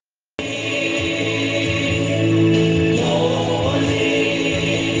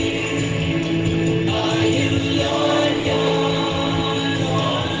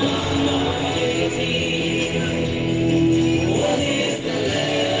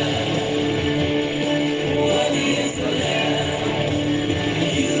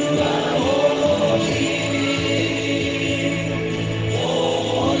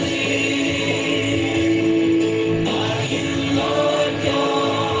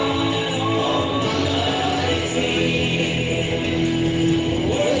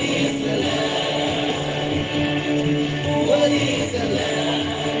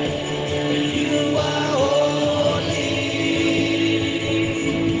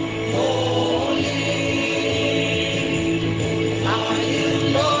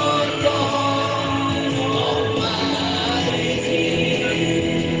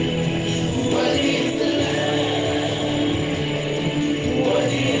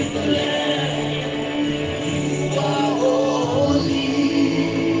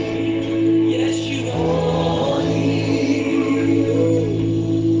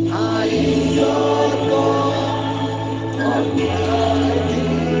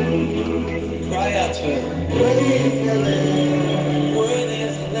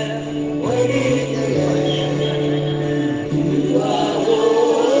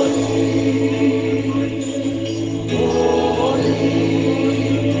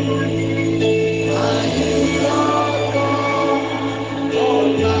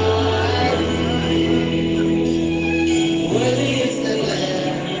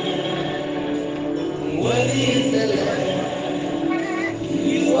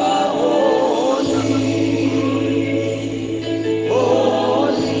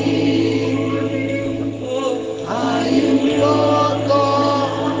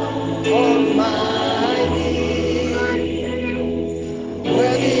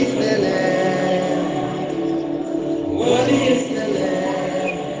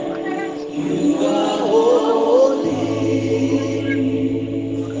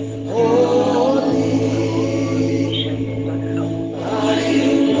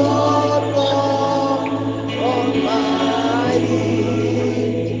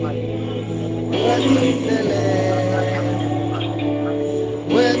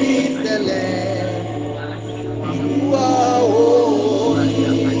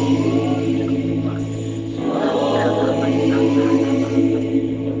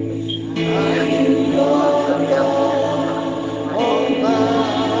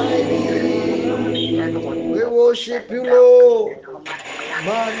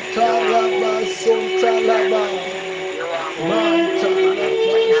Mantaraba Sontalaba Mantalaba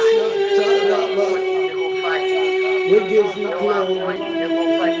Shataraba. We give you glory.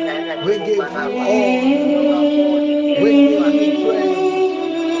 We give you honor. We give you praise.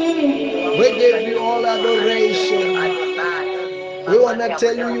 We give you all adoration. We want to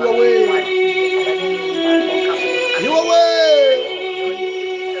tell you you are worthy. You are worthy.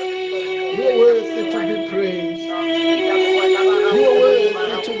 You are worthy to be praised. You are worthy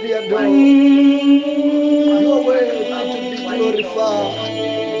to be adored. You are worthy to be glorified.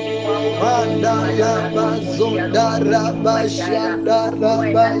 Mandala bazondara bashandara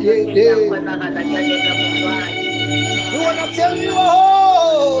bayede. We want to tell you are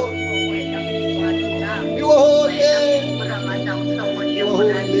holy. You are holy. You are holy.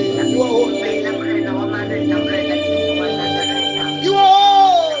 You are holy. You are holy. You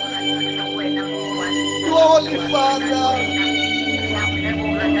are holy, Father.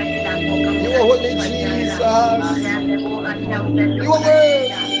 You are holy, Jesus. You are worthy.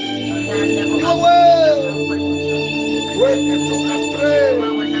 You are worthy. Worthy to be praised.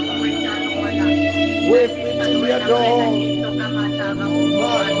 Worthy to be adored.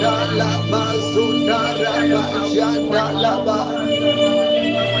 Mandala bazundara bajandalaba.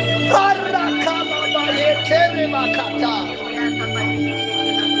 Parakalaba yekere makata.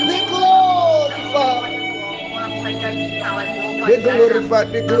 Be glorified. Be glorified.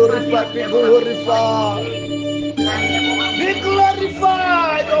 Be glorified. Be glorified. Be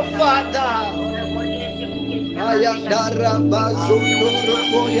glorified, oh Father. Ayandara bazundoro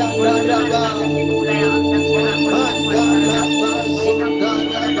boyandaraba. Mandala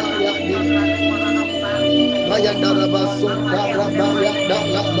bazundara bayade. Bayandara bazundara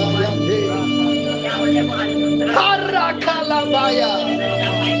bayandala bayade. Parakalabaya.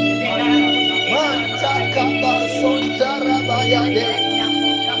 Mantakaba sondara bayade.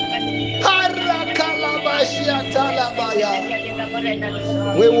 Parakalabashiatalabaya.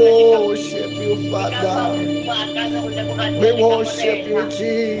 We worship you, Father. We worship you,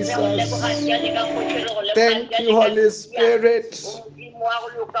 Jesus. Thank you, Holy Spirit.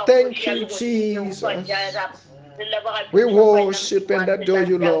 Thank you, Jesus. We worship and adore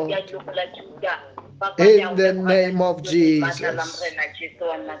you, Lord. In the name of Jesus.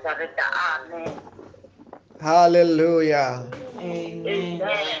 Hallelujah. Amen.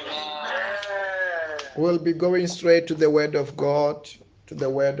 We'll be going straight to the Word of God, to the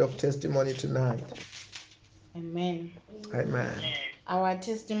Word of testimony tonight. Amen. Amen. Our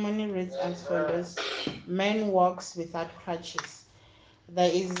testimony reads as follows: Man walks without crutches.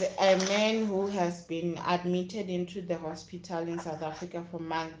 There is a man who has been admitted into the hospital in South Africa for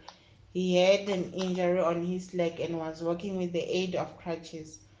months. He had an injury on his leg and was walking with the aid of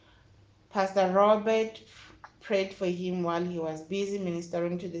crutches. Pastor Robert prayed for him while he was busy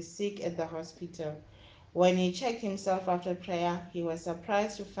ministering to the sick at the hospital. When he checked himself after prayer, he was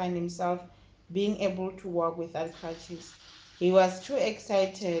surprised to find himself being able to walk without crutches. He was too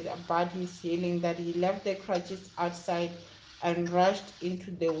excited about his healing that he left the crutches outside and rushed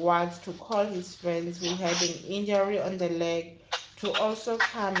into the wards to call his friends who had an injury on the leg to also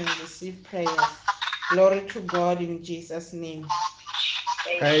come and receive prayers. Glory to God in Jesus' name.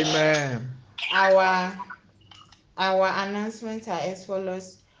 Amen. Our our announcements are as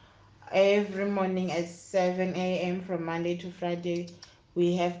follows. Every morning at 7 a.m. from Monday to Friday,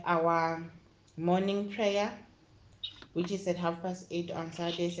 we have our morning prayer, which is at 8:30 on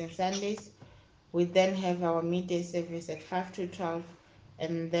Saturdays and Sundays. We then have our midday service at 5 to 12,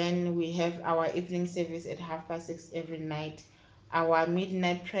 and then we have our evening service at 6:30 every night. Our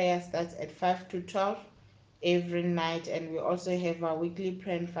midnight prayer starts at 5 to 12 every night, and we also have our weekly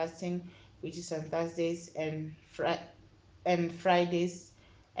prayer and fasting, which is on Thursdays and Fridays,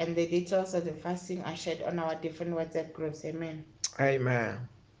 and the details of the fasting are shared on our different WhatsApp groups. Amen. Amen.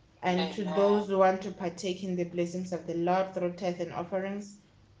 And to those who want to partake in the blessings of the Lord through tithe and offerings,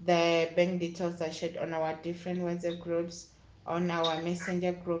 the bank details are shared on our different WhatsApp groups, on our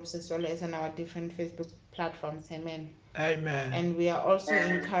messenger groups, as well as on our different Facebook platforms. Amen. Amen. And we are also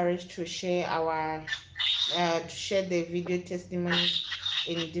encouraged to share the video testimonies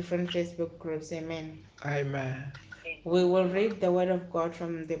in different Facebook groups. Amen. Amen. We will read the word of God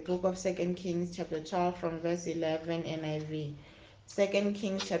from the book of 2 Kings chapter 12 from verse 11 NIV. 2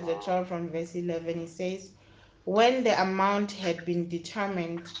 Kings chapter 12 from verse 11, it says, when the amount had been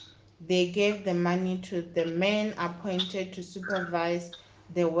determined, they gave the money to the men appointed to supervise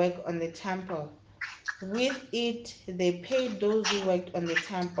the work on the temple. With it, they paid those who worked on the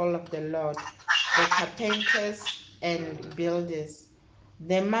temple of the Lord, the carpenters and builders.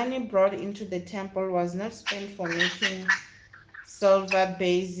 The money brought into the temple was not spent for making silver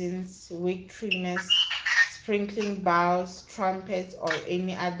basins, wick trimmers, sprinkling bowls, trumpets, or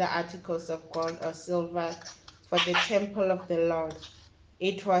any other articles of gold or silver for the temple of the Lord.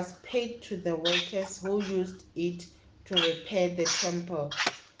 It was paid to the workers who used it to repair the temple.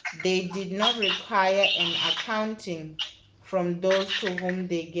 They did not require an accounting from those to whom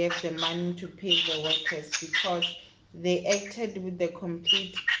they gave the money to pay the workers because they acted with the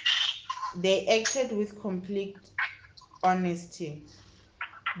complete they acted with complete honesty.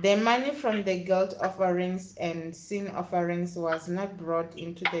 The money from the guilt offerings and sin offerings was not brought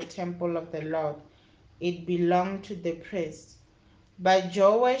into the temple of the Lord. It belonged to the priests. But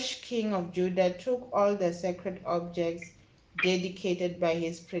Joash, king of Judah, took all the sacred objects dedicated by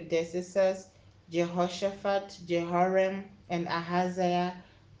his predecessors, Jehoshaphat, Jehoram, and Ahaziah,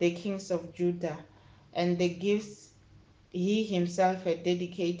 the kings of Judah, and the gifts he himself had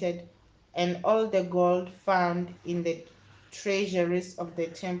dedicated, and all the gold found in the treasuries of the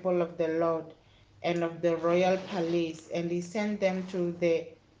temple of the Lord and of the royal palace, and he sent them to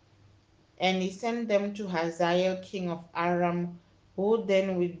Hazael king of Aram, who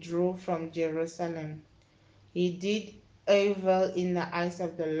then withdrew from Jerusalem. He did evil in the eyes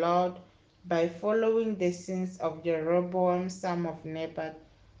of the Lord by following the sins of Jeroboam son of Nebat,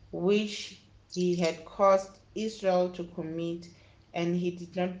 which he had caused Israel to commit, and he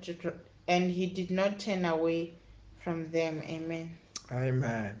did not turn away from them. Amen.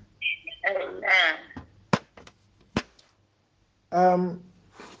 Amen. Amen. Um,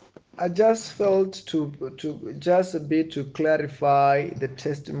 I just felt to just a bit to clarify the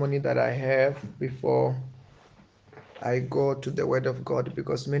testimony that I have before I go to the Word of God,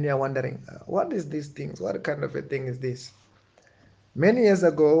 because many are wondering, what is these things? What kind of a thing is this? Many years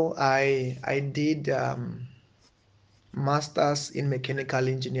ago, I did masters in mechanical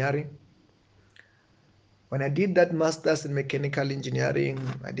engineering. When I did that masters in mechanical engineering,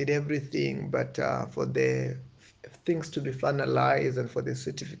 I did everything, but for the things to be finalized and for the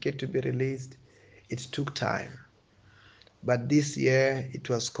certificate to be released, it took time. But this year, it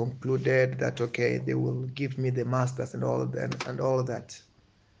was concluded that okay, they will give me the masters and all that and all that.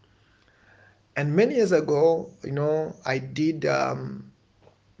 And many years ago, I did um,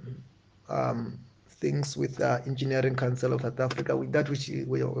 things with the Engineering Council of South Africa. With that which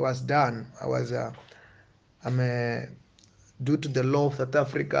was done, I'm a, due to the law of South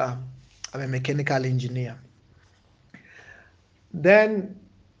Africa, I'm a mechanical engineer. Then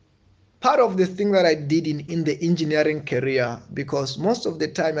part of the thing that I did in the engineering career, because most of the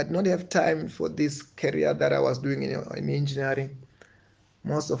time I did not have time for this career that I was doing in engineering.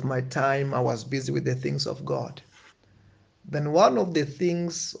 Most of my time I was busy with the things of God. Then one of the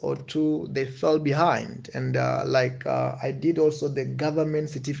things or two they fell behind, and I did also the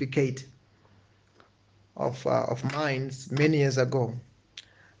government certificate of mines many years ago,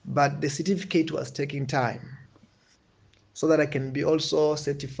 but the certificate was taking time so that I can be also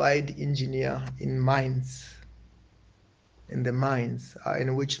certified engineer in mines, in the mines,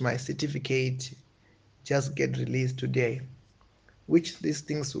 in which my certificate just get released today, which these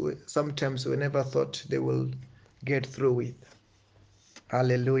things sometimes we never thought they will get through with.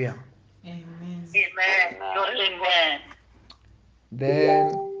 Hallelujah. Amen. Amen. Amen.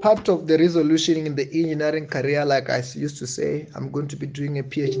 Then part of the resolution in the engineering career, like I used to say, I'm going to be doing a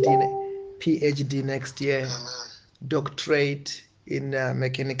PhD next year, doctorate in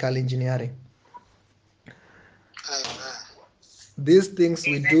mechanical engineering. These things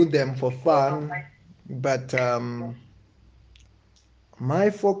we do them for fun, but my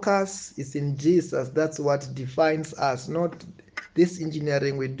focus is in Jesus. That's what defines us, not this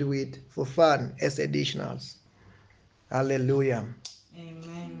engineering. We do it for fun as additionals. Hallelujah.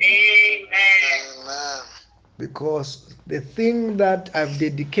 Amen. Amen. Because the thing that I've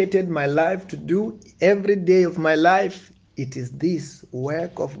dedicated my life to do every day of my life, it is this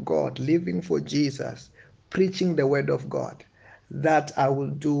work of God, living for Jesus, preaching the word of God, that I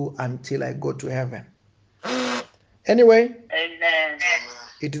will do until I go to heaven. Anyway, Amen.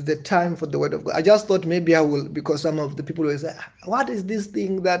 it is the time for the word of God. I just thought maybe I will, because some of the people will say, what is this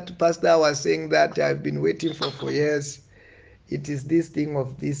thing that Pastor was saying that I've been waiting for years? It is this thing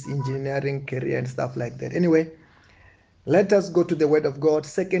of this engineering career and stuff like that. Anyway, let us go to the word of God,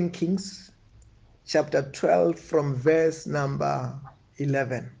 2 Kings chapter 12 from verse number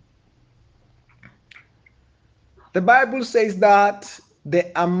 11. The Bible says that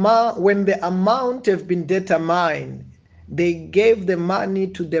when the amount have been determined, they gave the money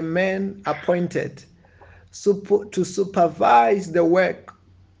to the men appointed to supervise the work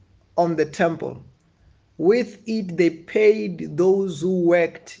on the temple. With it, they paid those who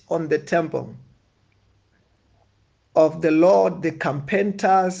worked on the temple. of the Lord, the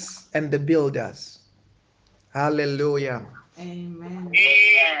carpenters and the builders. Hallelujah. Amen.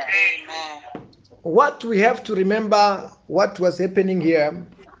 Amen. What we have to remember, what was happening here,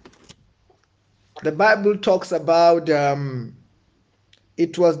 the Bible talks about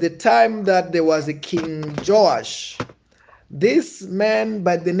it was the time that there was a King Joash. This man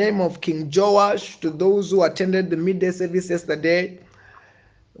by the name of King Joash, to those who attended the midday service yesterday,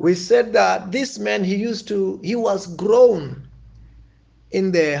 we said that this man, he was grown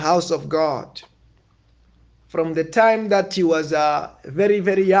in the house of God from the time that he was very,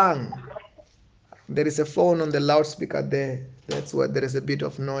 very young. There is a phone on the loudspeaker there. That's why there is a bit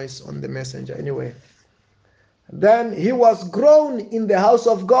of noise on the messenger. Anyway, then he was grown in the house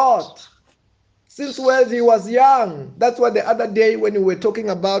of God since when he was young. That's why the other day when we were talking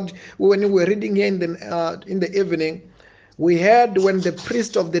about, when we were reading here in the evening, we heard when the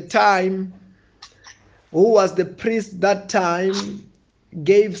priest of the time, who was the priest that time,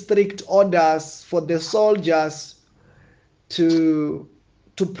 gave strict orders for the soldiers to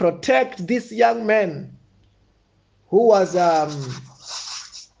protect this young man who was a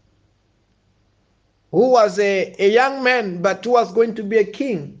young man but who was going to be a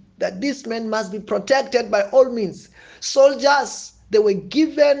king, that this man must be protected by all means. Soldiers, they were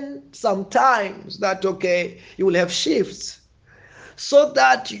given sometimes that, okay, you will have shifts, so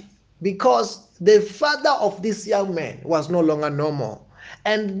that, because the father of this young man was no longer normal,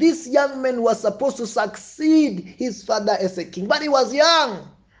 and this young man was supposed to succeed his father as a king, but he was young.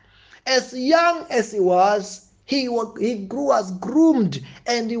 As young as he was, he grew as groomed,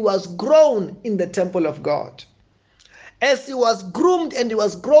 and he was grown in the temple of God. As he was groomed and he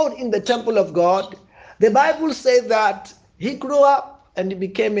was grown in the temple of God, the Bible says that he grew up and he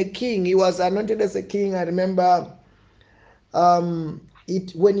became a king. He was anointed as a king. I remember when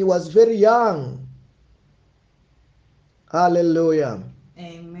he was very young. Hallelujah.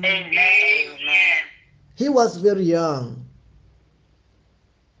 Amen. Amen. He was very young.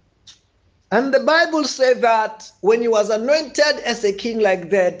 And the Bible said that when he was anointed as a king like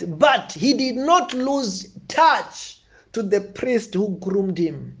that, but he did not lose touch to the priest who groomed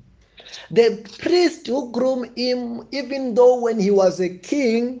him. The priest who groomed him, even though when he was a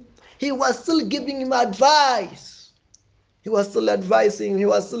king, he was still giving him advice. He was still advising. He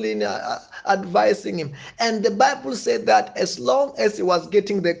was still advising him. And the Bible said that as long as he was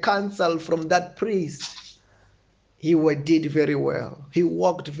getting the counsel from that priest, he did very well. He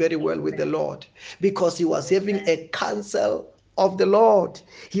walked very well with the Lord because he was having a counsel of the Lord.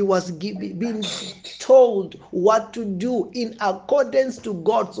 He was being told what to do in accordance to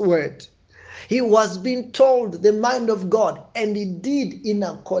God's word. He was being told the mind of God, and he did in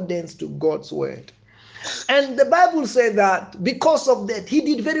accordance to God's word. And the Bible said that because of that, he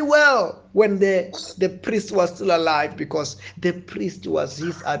did very well when the priest was still alive, because the priest was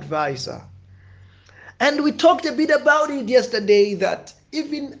his advisor. And we talked a bit about it yesterday, that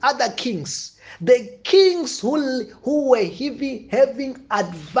even other kings, the kings who were having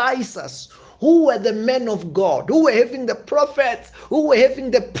advisors, who were the men of God, who were having the prophets, who were having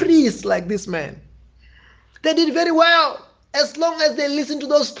the priests like this man, they did very well as long as they listened to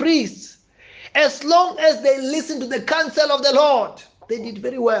those priests, as long as they listened to the counsel of the Lord. They did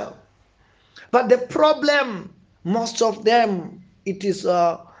very well. But the problem, most of them, it is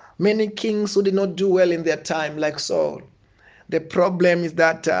many kings who did not do well in their time, like Saul. The problem is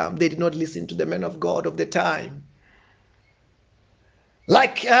that they did not listen to the men of God of the time.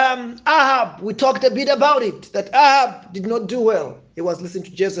 Like Ahab, we talked a bit about it, that Ahab did not do well. He was listening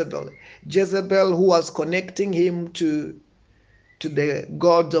to Jezebel. Jezebel, who was connecting him to the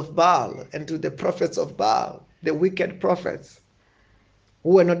gods of Baal and to the prophets of Baal, the wicked prophets,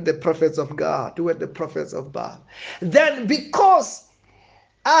 who were not the prophets of God, who were the prophets of Baal. Then because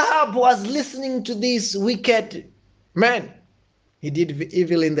Ahab was listening to these wicked men, he did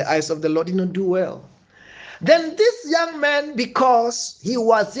evil in the eyes of the Lord, he did not do well. Then this young man, because he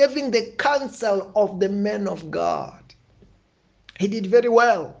was having the counsel of the men of God, he did very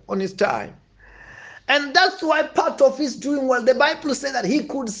well on his time. And that's why part of his doing well, the Bible says that he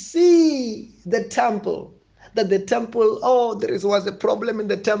could see the temple. That the temple, was a problem in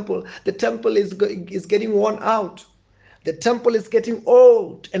the temple. The temple is getting worn out. The temple is getting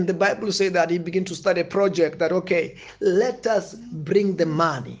old. And the Bible says that he began to start a project that, okay, let us bring the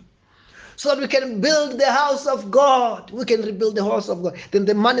money so that we can build the house of God. We can rebuild the house of God. Then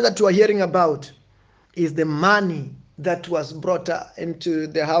the money that we are hearing about is the money that was brought into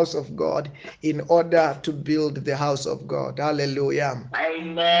the house of God in order to build the house of God. Hallelujah.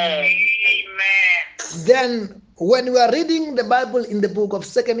 Amen. Amen. Then when we are reading the Bible in the book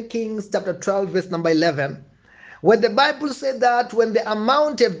of 2 Kings chapter 12 verse number 11, When the Bible said that when the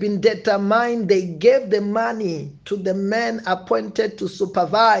amount had been determined, they gave the money to the men appointed to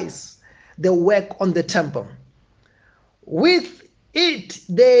supervise the work on the temple. With it,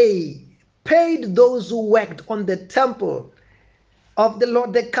 they paid those who worked on the temple of the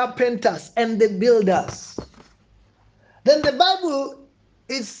Lord, the carpenters and the builders. Then the Bible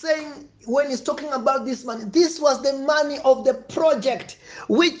is saying, when it's talking about this money, this was the money of the project,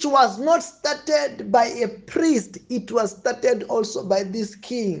 which was not started by a priest, it was started also by this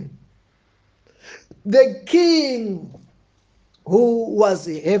king. The king who was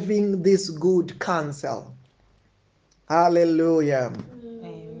having this good counsel. Hallelujah.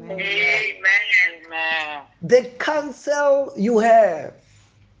 Amen. Amen. The counsel you have,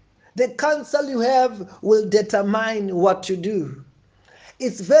 will determine what to do.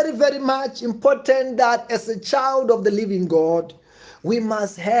 It's very, very much important that as a child of the living God, we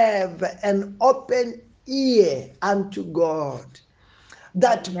must have an open ear unto God.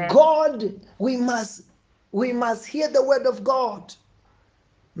 That God, we must hear the word of God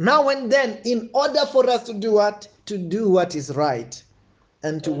now and then, in order for us to do what? To do what is right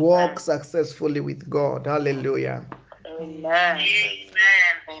and to walk successfully with God. Hallelujah. Amen.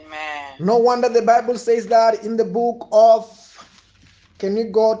 Amen. No wonder the Bible says that in the book of, can you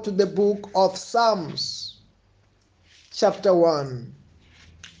go to the book of Psalms, chapter 1?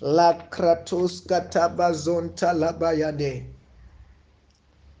 La kratos kataba zonta labayade.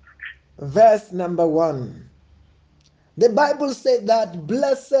 Verse number 1. The Bible said that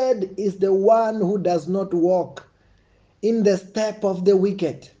blessed is the one who does not walk in the step of the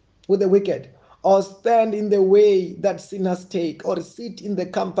wicked, or stand in the way that sinners take, or sit in the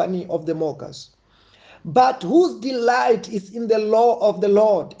company of the mockers, but whose delight is in the law of the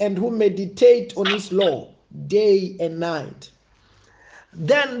Lord, and who meditate on his law day and night.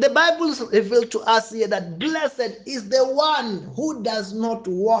 Then the Bible reveals to us here that blessed is the one who does not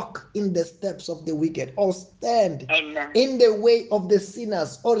walk in the steps of the wicked, or stand in the way of the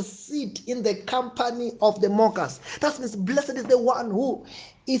sinners, or sit in the company of the mockers. That means blessed is the one who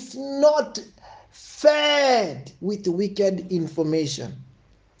is not fed with wicked information.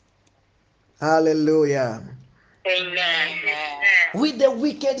 Hallelujah. Amen. With the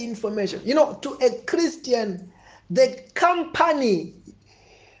wicked information. You know, to a Christian, the company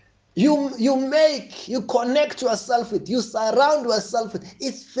you connect yourself with, you surround yourself with,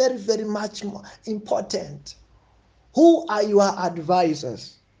 it's very, very much more important. Who are your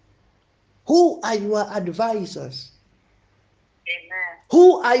advisors? Who are your advisors? Amen.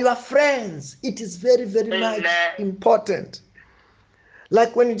 Who are your friends? It is very, very much important.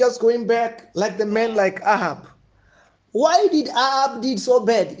 Like when you're just going back, like the men like Ahab. Why did Ahab did so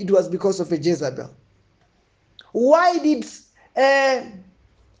bad? It was because of a Jezebel. Why did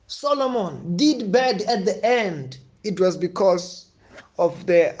Solomon did bad at the end? It was because of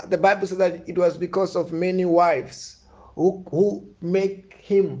the Bible says that it was because of many wives who make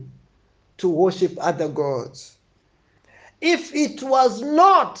him to worship other gods. If it was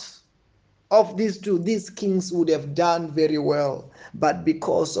not of these two, these kings would have done very well, but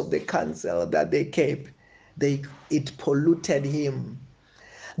because of the counsel that they kept, it polluted him.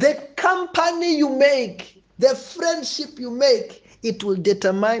 The company you make, the friendship you make, it will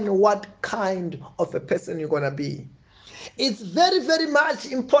determine what kind of a person you're going to be. It's very, very much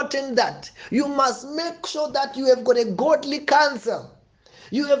important that you must make sure that you have got a godly counsel.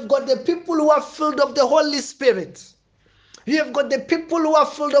 You have got the people who are filled of the Holy Spirit. You have got the people who are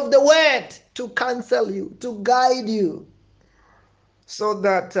filled of the Word to counsel you, to guide you, so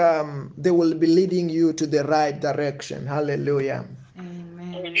that they will be leading you to the right direction. Hallelujah.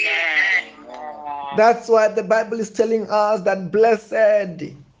 Amen. That's why the Bible is telling us that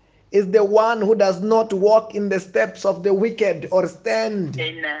blessed is the one who does not walk in the steps of the wicked, or stand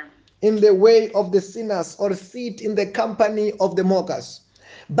in the way of the sinners, or sit in the company of the mockers,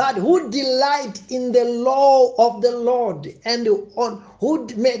 but who delight in the law of the Lord, and who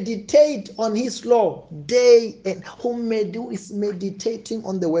meditate on his law day and who is meditating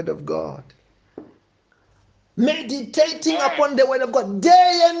on the word of God. Meditating upon the word of God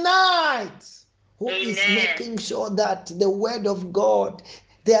day and night. Who is making sure that the word of God,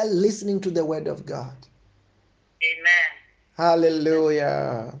 they are listening to the word of God. Amen.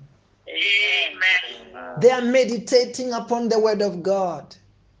 Hallelujah. Amen. They are meditating upon the word of God.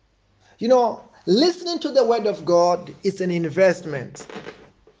 You know, listening to the word of God is an investment.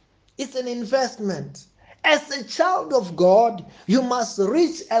 It's an investment. As a child of God, you must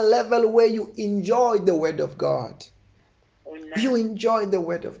reach a level where you enjoy the word of God. Amen. You enjoy the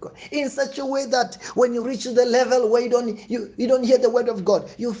word of God in such a way that when you reach the level where you don't hear the word of God,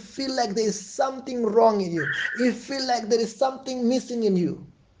 you feel like there is something wrong in you. You feel like there is something missing in you.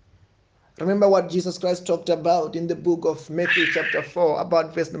 Remember what Jesus Christ talked about in the book of Matthew chapter 4,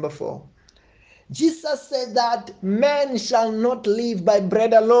 about verse number 4. Jesus said that man shall not live by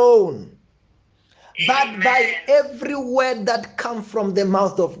bread alone, but by every word that comes from the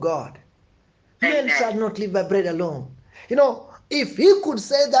mouth of God. Man shall not live by bread alone. You know, if he could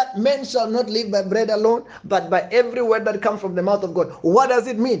say that man shall not live by bread alone, but by every word that comes from the mouth of God, what does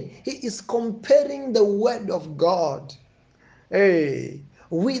it mean? He is comparing the word of God,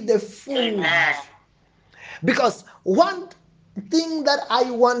 with the food. Because one thing that I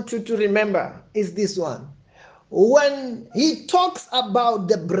want you to remember is this one. When he talks about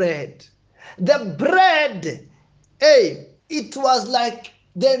the bread, it was like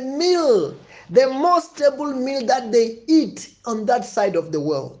the meal, the most stable meal that they eat on that side of the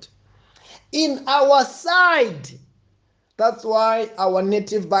world. In our side, that's why our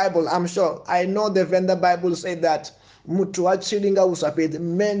native Bible, I know the vendor Bible said that men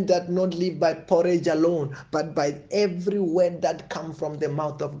that not live by porridge alone, but by every word that comes from the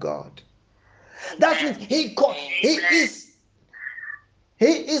mouth of God. That means he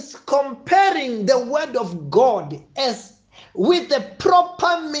is comparing the word of God as with the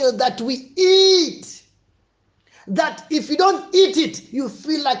proper meal that we eat. That if you don't eat it, you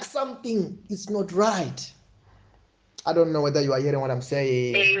feel like something is not right. I don't know whether you are hearing what I'm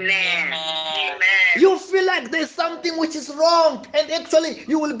saying. Amen. You feel like there's something which is wrong, and actually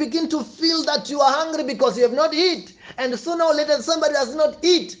you will begin to feel that you are hungry because you have not eaten. And sooner or later, somebody does not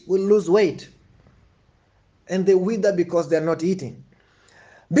eat will lose weight, and they wither because they're not eating.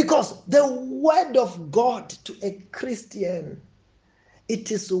 Because the word of God to a Christian,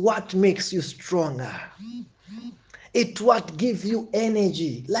 it is what makes you stronger. It's what gives you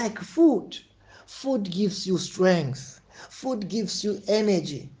energy, like food. Food gives you strength. Food gives you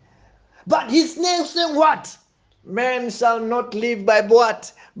energy. But his name saying what? Man shall not live by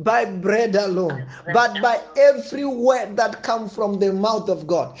what? By bread alone, but by every word that comes from the mouth of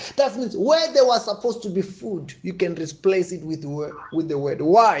God. That means where there was supposed to be food, you can replace it with the word.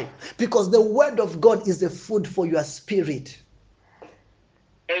 Why? Because the word of God is the food for your spirit.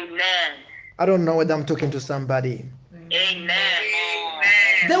 Amen. I don't know whether I'm talking to somebody. Amen.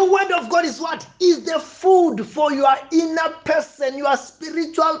 The word of God is what? Is the food for your inner person, your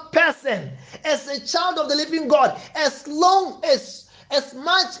spiritual person. As a child of the living God, as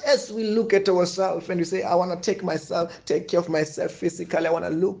much as we look at ourselves and we say, I want to take care of myself physically, I want to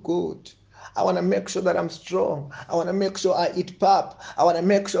look good. I want to make sure that I'm strong. I want to make sure I eat pap. I want to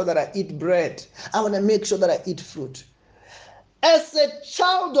make sure that I eat bread. I want to make sure that I eat fruit. As a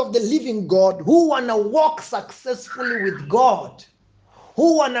child of the living God who want to walk successfully with God,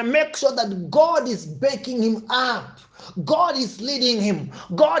 who want to make sure that God is backing him up, God is leading him,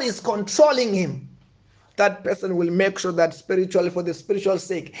 God is controlling him, that person will make sure that spiritually, for the spiritual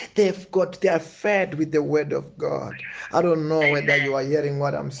sake, they are fed with the word of God. I don't know whether you are hearing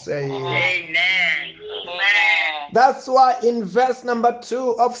what I'm saying. Amen. That's why in verse number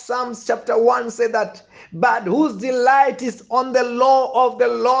 2 of Psalms chapter 1 say that, but whose delight is on the law of the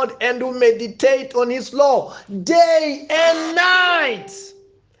Lord, and who meditate on his law day and night.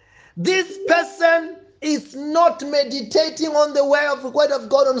 This person is not meditating on the word of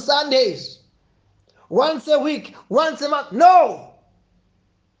God on Sundays, once a week, once a month. No.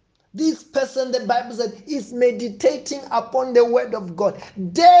 This person, the Bible said, is meditating upon the word of God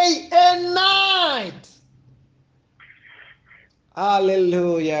day and night.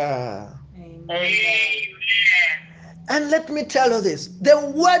 Hallelujah. Amen. And let me tell you this, the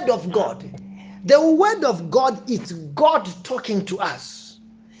word of God is God talking to us.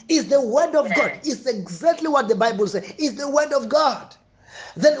 Is the word of God. It's exactly what the Bible says. It's the word of God.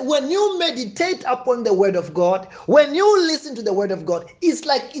 Then when you meditate upon the word of God, when you listen to the word of God, it's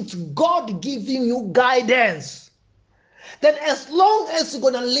like it's God giving you guidance. Then as long as you're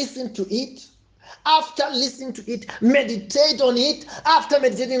going to listen to it, after listening to it, meditate on it, after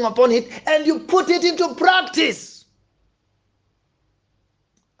meditating upon it, and you put it into practice.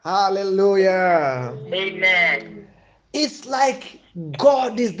 Hallelujah. Amen. It's like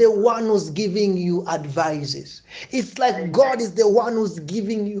God is the one who's giving you advices. It's like God is the one who's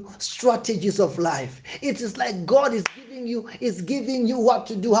giving you strategies of life. It is like God is giving you what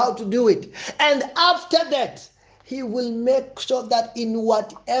to do, how to do it. And after that, he will make sure that in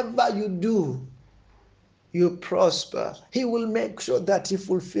whatever you do, you prosper. He will make sure that he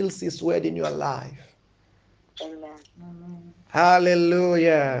fulfills his word in your life. Amen.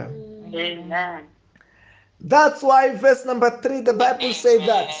 Hallelujah. Amen. That's why verse number 3, the Bible says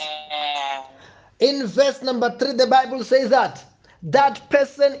that. In verse number 3, the Bible says that that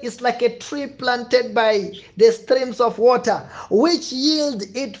person is like a tree planted by the streams of water, which yield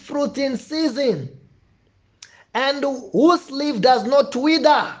its fruit in season, and whose leaf does not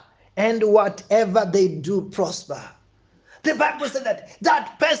wither, and whatever they do prosper. The Bible says that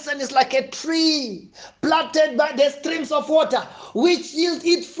that person is like a tree planted by the streams of water, which yield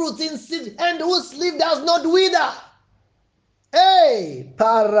its fruit in season, and whose leaf does not wither. Hey,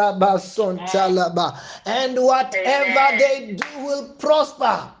 Parabasontalaba. And whatever they do will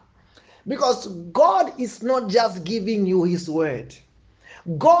prosper. Because God is not just giving you His word.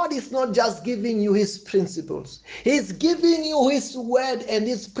 God is not just giving you His principles. He's giving you His word and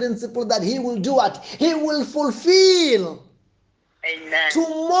His principle that He will do what? He will fulfill. Amen.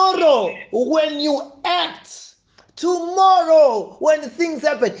 Tomorrow, when you act, tomorrow, when things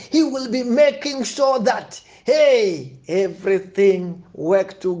happen, He will be making sure that, hey, everything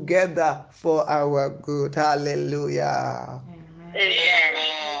work together for our good. Hallelujah. Amen.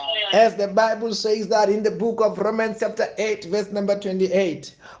 As the Bible says that in the book of Romans chapter 8 verse number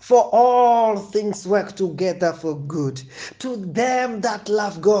 28, for all things work together for good to them that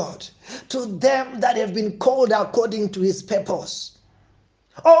love God, to them that have been called according to His purpose.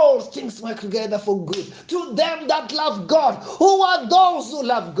 All things work together for good to them that love God. Who are those who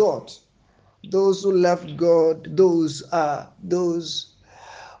love God? Those who love God, those are those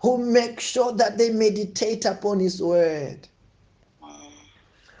who make sure that they meditate upon His word.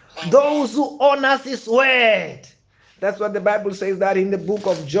 Those who honor His word. That's what the Bible says that in the book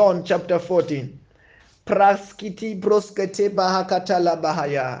of John chapter 14. Praskiti broskete bahakatala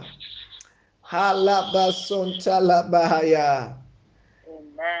bahaya. Halabasontala bahaya.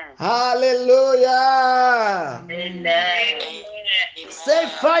 Amen. Hallelujah. Amen. Say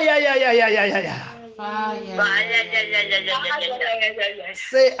fire, yeah.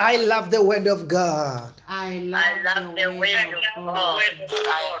 Say, I love the word of God. I I love love the word of God.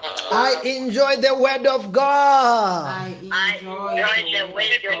 I enjoy the word of God. I I enjoy enjoy the the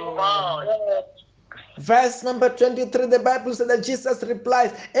word of God. Verse number 23, the Bible says that Jesus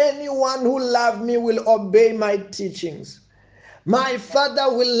replies, anyone who loves me will obey my teachings. My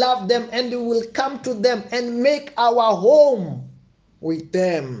Father will love them and we will come to them and make our home with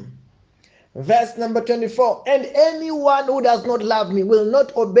them. Verse number 24, and anyone who does not love me will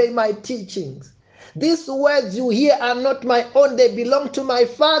not obey my teachings. These words you hear are not my own, they belong to my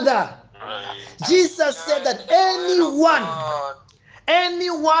Father. Jesus said that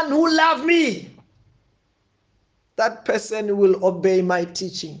anyone who loves me, that person will obey my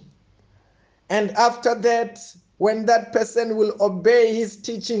teaching. And after that, when that person will obey his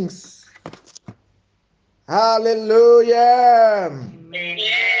teachings, hallelujah. Amen.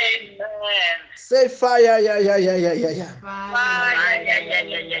 Say fire, yeah.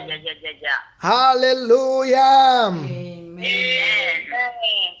 Hallelujah. Amen.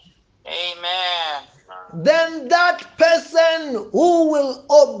 Amen. Then that person who will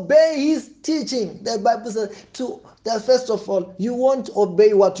obey his teaching, the Bible says, that first of all, you won't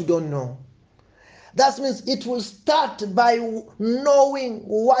obey what you don't know. That means it will start by knowing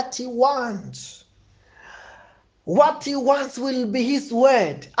what he wants. What he wants will be his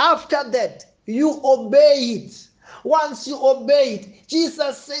word. After that, you obey it. Once you obey it,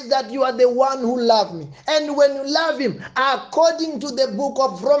 Jesus says that you are the one who loves me. And when you love him, according to the book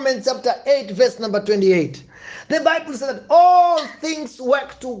of Romans chapter 8, verse number 28, the Bible says that all things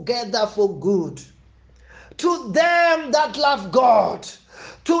work together for good. To them that love God,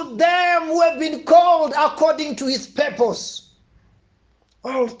 to them who have been called according to his purpose.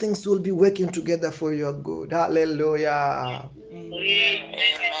 All things will be working together for your good. Hallelujah. Amen.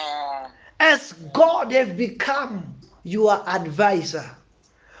 As God has become your advisor,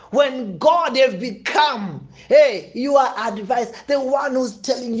 when God has become, hey, your advisor, the one who's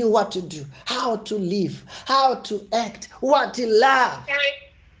telling you what to do, how to live, how to act, what to love.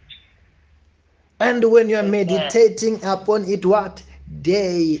 And when you are meditating upon it, what?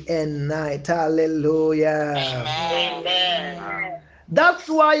 Day and night. Hallelujah. Amen. That's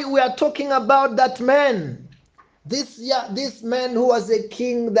why we are talking about that man. This man who was a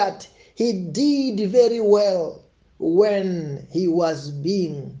king that he did very well when he was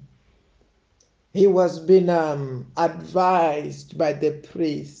being advised by the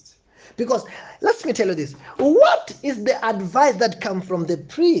priest. Because let me tell you this, what is the advice that comes from the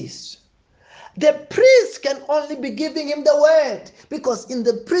priest? The priest can only be giving him the word, because in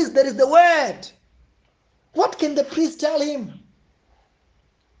the priest there is the word. What can the priest tell him?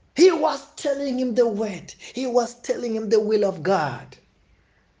 He was telling him the word. He was telling him the will of God.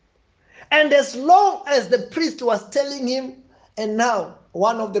 And as long as the priest was telling him, and now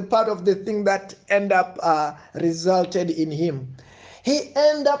one of the part of the thing that end up resulted in him, he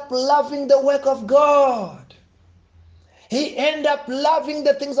end up loving the work of God. He end up loving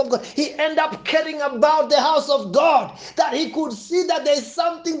the things of God. He end up caring about the house of God, that he could see that there is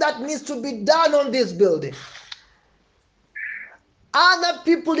something that needs to be done on this building. Other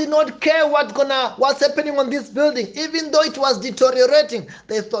people did not care what's happening on this building. Even though it was deteriorating,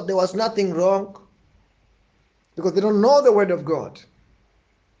 they thought there was nothing wrong, because they don't know the word of God.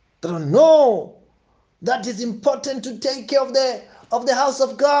 They don't know that it's important to take care of the house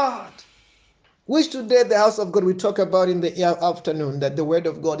of God. Which today the house of God we talk about in the afternoon, that the word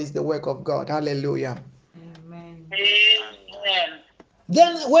of God is the work of God. Hallelujah. Amen. Amen.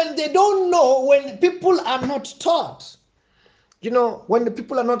 Then when they don't know, when people are not taught, when the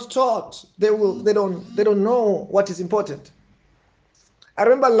people are not taught, they don't know what is important. I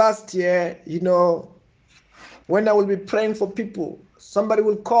remember last year, when I will be praying for people, somebody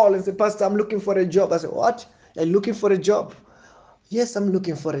will call and say, Pastor, I'm looking for a job. I say, what? You're looking for a job? Yes, I'm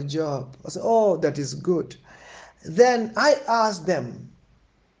looking for a job. I say, oh, that is good. Then I ask them,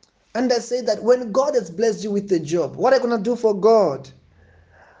 and I say that when God has blessed you with a job, what are you going to do for God?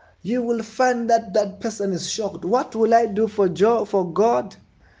 You will find that that person is shocked. What will I do for God?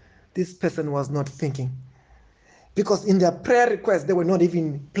 This person was not thinking. Because in their prayer request, they were not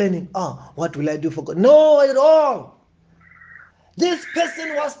even planning, what will I do for God? No, at all. This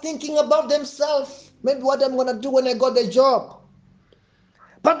person was thinking about themselves. Maybe what I'm going to do when I got the job.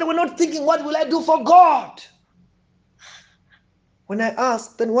 But they were not thinking, what will I do for God? When I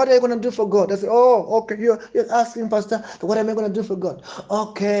asked, then what are you going to do for God? I said, oh, okay, you're asking, Pastor, what am I going to do for God?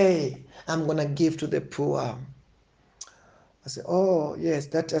 Okay, I'm going to give to the poor. I said, oh, yes,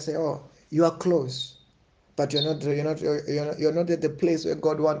 I say, oh, you are close, but you're not at the place where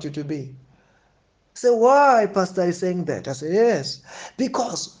God wants you to be. I said, why, Pastor, is saying that? I said, yes,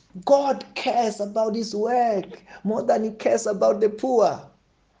 because God cares about his work more than he cares about the poor.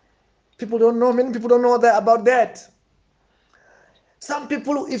 Many people don't know about that. Some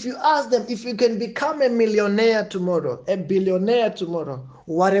people, if you ask them, if you can become a millionaire tomorrow, a billionaire tomorrow,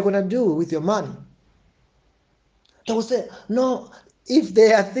 what are you going to do with your money? They will say, no, if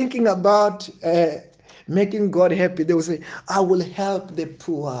they are thinking about making God happy, they will say, I will help the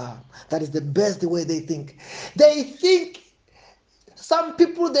poor. That is the best way they think. Some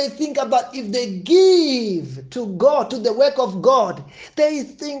people, they think about if they give to God, to the work of God, they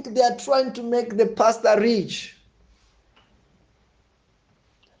think they are trying to make the pastor rich.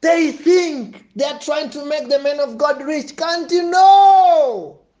 They think they are trying to make the man of God rich. Can't you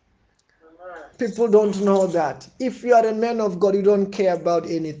know? People don't know that. If you are a man of God, you don't care about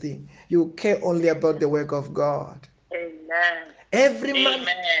anything. You care only about the work of God. Amen. Every man,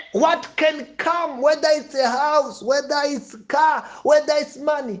 what can come, whether it's a house, whether it's a car, whether it's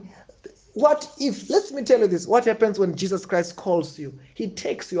money. What if, let me tell you this, what happens when Jesus Christ calls you? He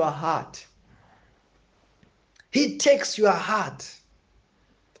takes your heart. He takes your heart.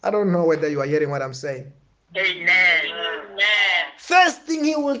 I don't know whether you are hearing what I'm saying. Amen. Amen. First thing,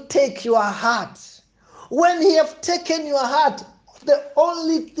 he will take your heart. When he have taken your heart, the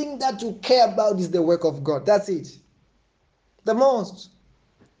only thing that you care about is the work of God. That's it. The most.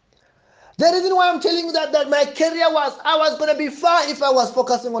 The reason why I'm telling you that my career I was going to be far if I was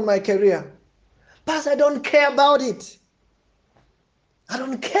focusing on my career. But I don't care about it. I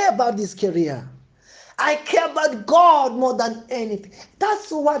don't care about this career. I care about God more than anything. That's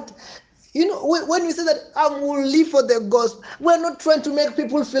what, when we say that I will live for the gospel, we're not trying to make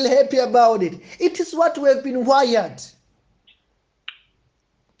people feel happy about it. It is what we have been wired.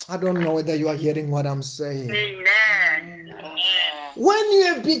 I don't know whether you are hearing what I'm saying. Amen. When you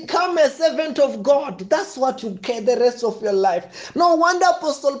have become a servant of God, that's what you care the rest of your life. No wonder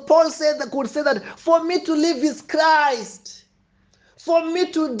Apostle Paul could say that for me to live is Christ. For me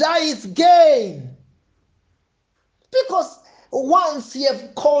to die is gain. Because once he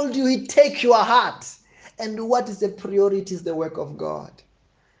have called you, he take your heart. And what is the priority is the work of God.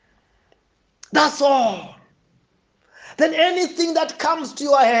 That's all. Then anything that comes to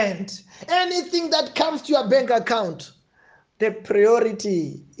your hand, anything that comes to your bank account, the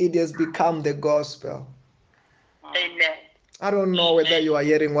priority, it has become the gospel. Amen. I don't know whether you are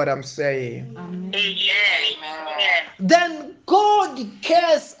hearing what I'm saying. Amen. Amen. Then God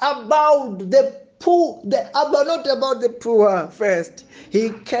cares about the poor, not about the poor first. He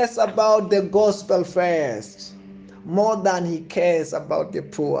cares about the gospel first, more than he cares about the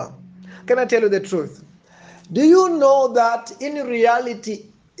poor. Can I tell you the truth? Do you know that in reality,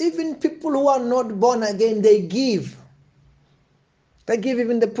 even people who are not born again, they give. They give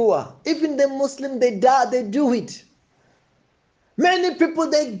even the poor. Even the Muslim, they do it. Many people,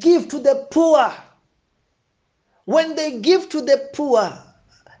 they give to the poor. When they give to the poor,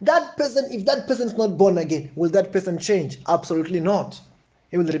 that person, if that person is not born again, will that person change? Absolutely not.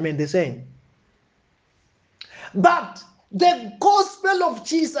 He will remain the same. But the gospel of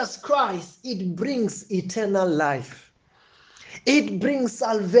Jesus Christ, it brings eternal life. It brings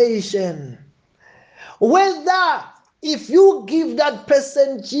salvation. Whether if you give that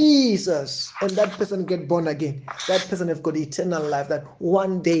person Jesus and that person get born again, that person have got eternal life, that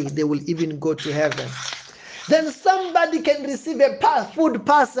one day they will even go to heaven. Then somebody can receive a food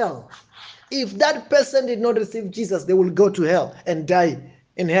parcel. If that person did not receive Jesus, they will go to hell and die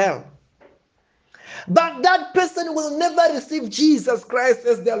in hell. But that person will never receive Jesus Christ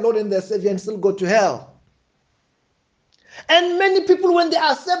as their Lord and their Savior and still go to hell. And many people, when they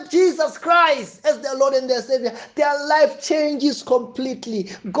accept Jesus Christ as their Lord and their Savior, their life changes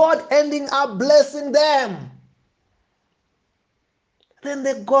completely. God ending up blessing them. Then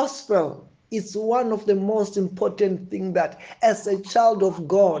the gospel is one of the most important things that as a child of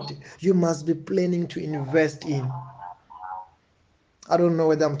God, you must be planning to invest in. I don't know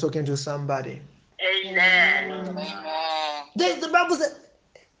whether I'm talking to somebody. Amen. The Bible says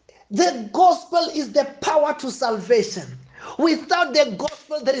the gospel is the power to salvation. Without the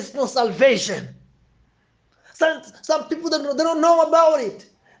gospel, there is no salvation. Some people, they don't know about it.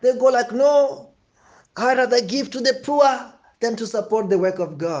 They go like, no, I'd rather give to the poor than to support the work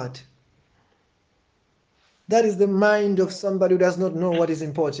of God. That is the mind of somebody who does not know what is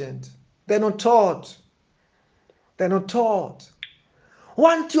important. They're not taught. They're not taught.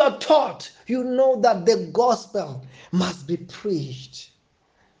 Once you are taught, you know that the gospel must be preached.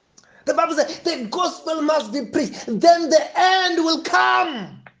 The Bible says the gospel must be preached. Then the end will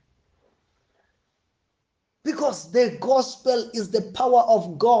come. Because the gospel is the power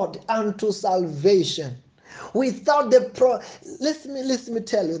of God unto salvation. Without the let me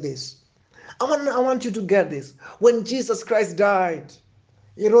tell you this. I want you to get this. When Jesus Christ died,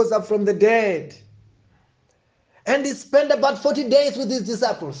 he rose up from the dead. And he spent about 40 days with his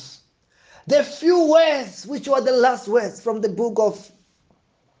disciples. The few words, which were the last words from the book of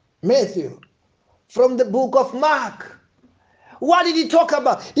Matthew, from the book of Mark, what did he talk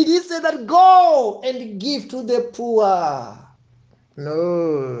about? Did he say that go and give to the poor?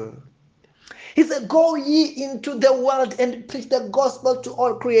 No. He said, go ye into the world and preach the gospel to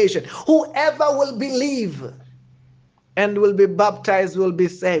all creation. Whoever will believe and will be baptized will be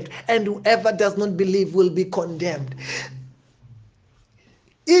saved, and whoever does not believe will be condemned.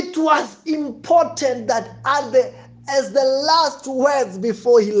 It was important that as the last words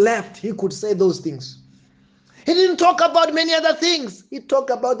before he left, he could say those things. He didn't talk about many other things. He talked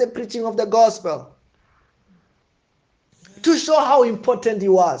about the preaching of the gospel to show how important he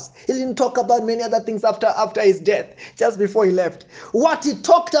was. He didn't talk about many other things after his death, just before he left. What he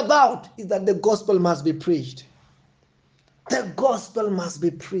talked about is that the gospel must be preached. The gospel must be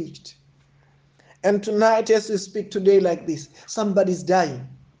preached. And tonight, as we speak today like this, somebody's dying.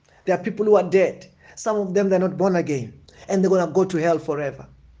 There are people who are dead. Some of them, they're not born again. And they're going to go to hell forever.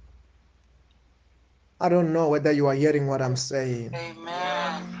 I don't know whether you are hearing what I'm saying.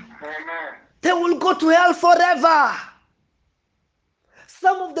 Amen. They will go to hell forever.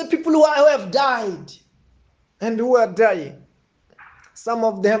 Some of the people who have died and who are dying, some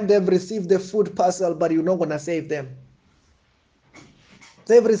of them, they've received the food parcel, but you're not going to save them.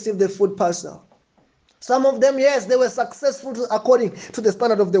 They've received the food parcel. Some of them, yes, they were successful according to the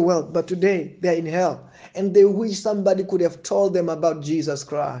standard of the world, but today they're in hell. And they wish somebody could have told them about Jesus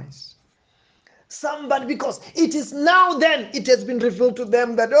Christ. Somebody, because it is now then, it has been revealed to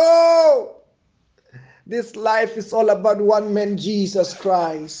them that, oh, this life is all about one man, Jesus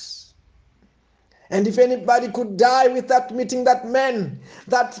Christ. And if anybody could die without meeting that man,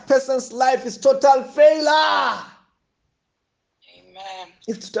 that person's life is total failure. Amen.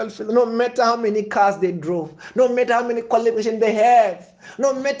 It's total failure. No matter how many cars they drove, no matter how many qualifications they have,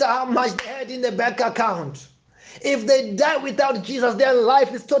 no matter how much they had in the bank account, if they die without Jesus, their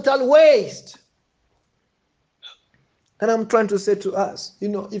life is total waste. And I'm trying to say to us,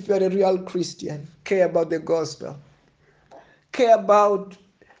 if you're a real Christian, care about the gospel, care about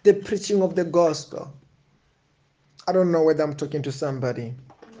the preaching of the gospel. I don't know whether I'm talking to somebody.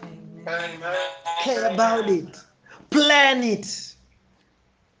 Amen. Care about it. Plan it.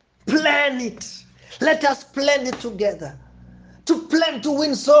 Plan it. Let us plan it together. To plan to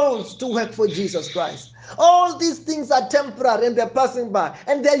win souls to work for Jesus Christ. All these things are temporary and they're passing by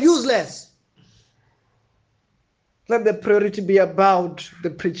and they're useless. Let the priority be about the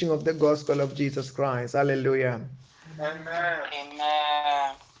preaching of the gospel of Jesus Christ. Hallelujah.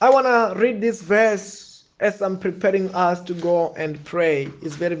 Amen. I want to read this verse as I'm preparing us to go and pray.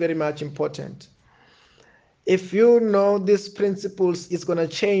 It's very, very much important. If you know these principles, it's going to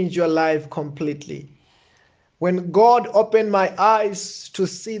change your life completely. When God opened my eyes to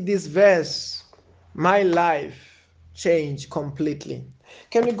see this verse, my life changed completely.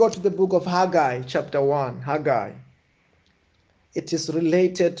 Can we go to the book of Haggai, chapter 1? Haggai. It is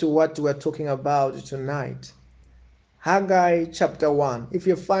related to what we're talking about tonight. Haggai, chapter 1. If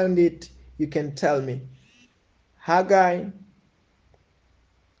you find it, you can tell me. Haggai,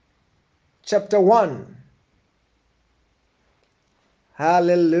 chapter 1.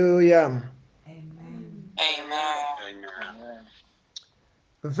 Hallelujah. Amen.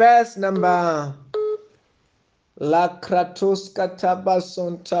 Verse number La Kratos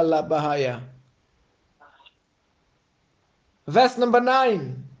Katabasonta Labahaya. Verse number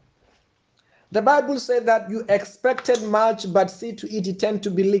 9. The Bible said that you expected much, but see to it tend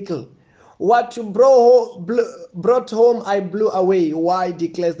to be little. What you brought home, I blew away. Why,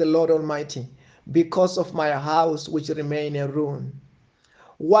 declares the Lord Almighty? Because of my house, which remain a ruin.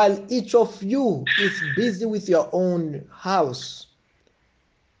 While each of you is busy with your own house.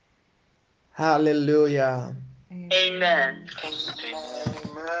 Hallelujah. Amen.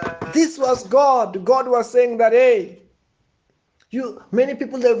 This was God. God was saying that, hey, many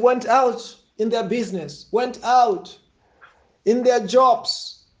people that went out in their business, went out in their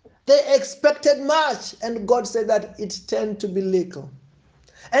jobs. They expected much, and God said that it tend to be little.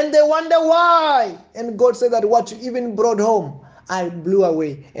 And they wonder why. And God said that what you even brought home, I blew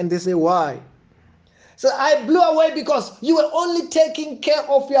away. And they say, why? So I blew away because you were only taking care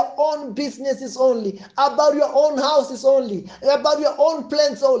of your own businesses only, about your own houses only, about your own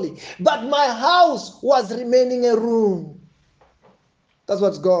plans only. But my house was remaining a room. That's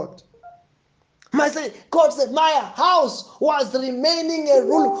what's God. God said, my house was remaining a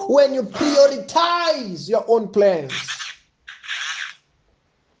room when you prioritize your own plans.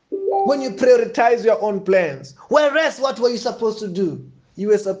 When you prioritize your own plans. Whereas, what were you supposed to do? You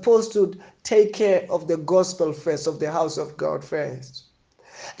were supposed to take care of the gospel first, of the house of God first.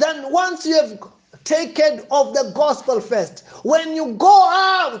 Then once you have taken of the gospel first, when you go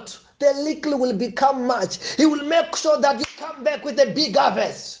out, the little will become much. He will make sure that you come back with a big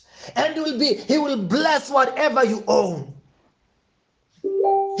harvest. And he will bless whatever you own.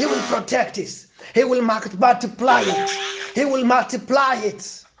 He will protect it. He will multiply it. He will multiply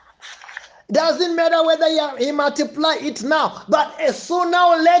it. Doesn't matter whether he multiply it now, but sooner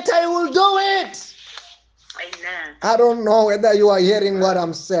or later he will do it. Amen. I don't know whether you are hearing what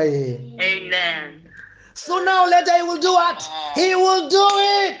I'm saying. Amen. Sooner or later he will do what? He will do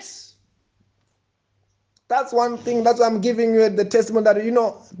it. That's one thing. That's why I'm giving you the testimony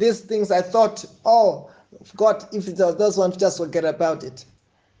that, these things I thought, oh, God, if it was those ones, just forget about it.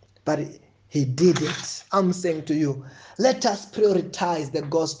 But he did it. I'm saying to you, let us prioritize the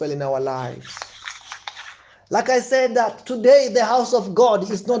gospel in our lives. Like I said that today the house of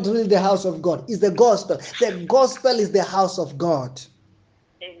God is not really the house of God. It's the gospel. The gospel is the house of God.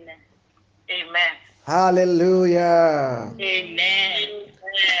 Amen. Amen. Hallelujah. Amen.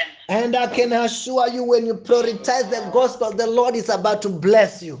 And I can assure you, when you prioritize the gospel, the Lord is about to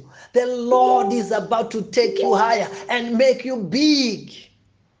bless you. The Lord is about to take you higher and make you big.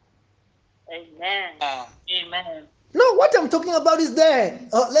 Amen. Amen. No, what I'm talking about is there.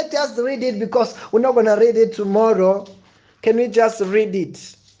 Let us read it because we're not going to read it tomorrow. Can we just read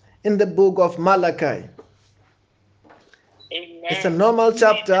it in the book of Malachi? Amen. It's a normal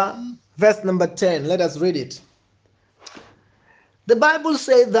chapter, verse number 10. Let us read it. The Bible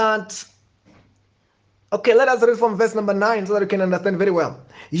says that, okay, let us read from verse number 9 so that you can understand very well.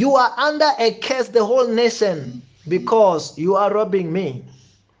 You are under a curse, the whole nation, because you are robbing me.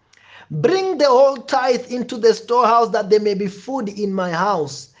 Bring the whole tithe into the storehouse, that there may be food in my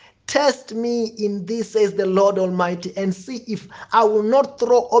house. Test me in this, says the Lord Almighty, and see if I will not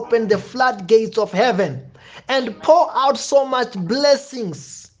throw open the floodgates of heaven and pour out so much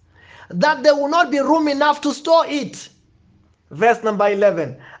blessings that there will not be room enough to store it. Verse number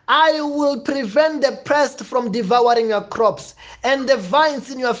 11. I will prevent the pest from devouring your crops, and the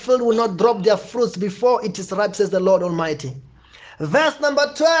vines in your field will not drop their fruits before it is ripe, says the Lord Almighty. Verse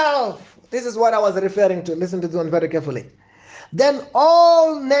number 12. This is what I was referring to. Listen to this one very carefully. Then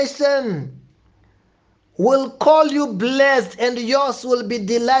all nations will call you blessed, and yours will be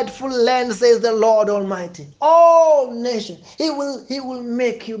delightful land, says the Lord Almighty. All nations. He will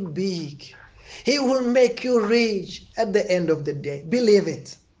make you big. He will make you rich at the end of the day. Believe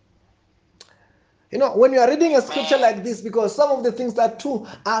it. You know, when you are reading a scripture like this, because some of the things are too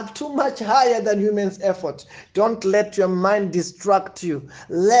much higher than human's effort, don't let your mind distract you.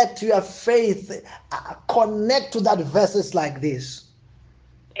 Let your faith connect to that verses like this.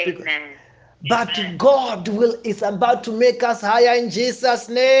 Amen. But God is about to make us higher in Jesus'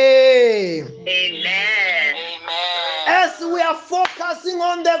 name. Amen. As we are focusing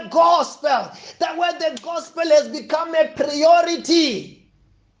on the gospel, that where the gospel has become a priority,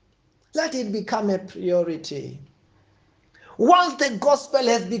 let it become a priority. Once the gospel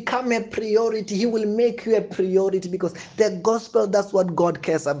has become a priority, he will make you a priority, because the gospel, that's what God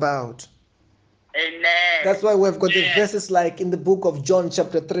cares about. Amen. That's why we've got the verses like in the book of John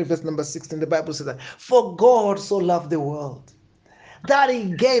chapter 3 verse number 16. The Bible says that, for God so loved the world that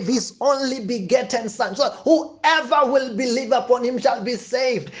he gave his only begotten son, so whoever will believe upon him shall be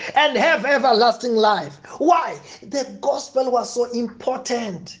saved and have everlasting life. Why? The gospel was so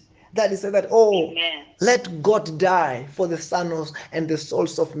important that he said that, Amen. let God die for the sons and the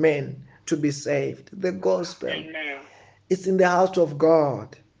souls of men to be saved. The gospel, Amen. it's in the house of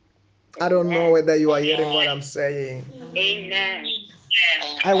God. I don't know Amen. whether you are hearing what I'm saying. Amen.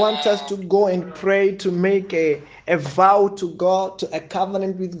 I want us to go and pray, to make a vow to God, to a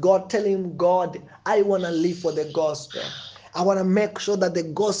covenant with God, telling him, God, I want to live for the gospel. I want to make sure that the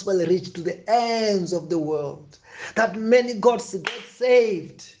gospel reach to the ends of the world, that many gods get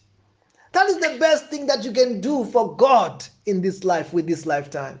saved. That is the best thing that you can do for God in this life, with this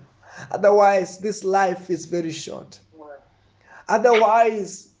lifetime. Otherwise, this life is very short.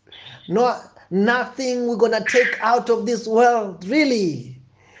 Otherwise, nothing we're going to take out of this world, really.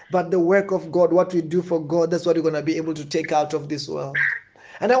 But the work of God, what we do for God, that's what we're going to be able to take out of this world.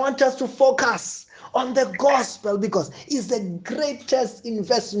 And I want us to focus on the gospel, because it's the greatest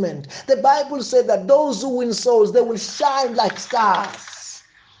investment. The Bible said that those who win souls, they will shine like stars.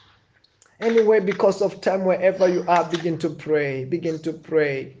 Anyway, because of time, wherever you are, begin to pray. Begin to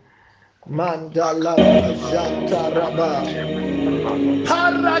pray. Mandala Janta Rabba.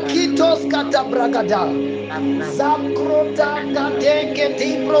 Harakitos katabragada. Zakrota kateke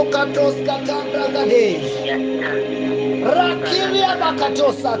tibro katos katabragade. Rakiria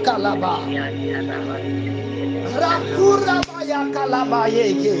bakatosa kalaba. Rakura baya kalaba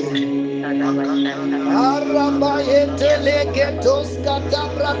yeke. Arabaye teleketos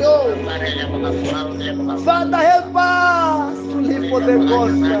katabrado. Father, help us to live for the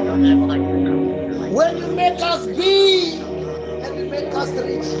gospel. When you make us big and you make us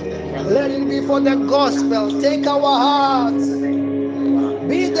rich, let it be for the gospel. Take our hearts.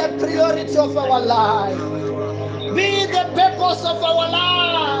 Be the priority of our life. Be the purpose of our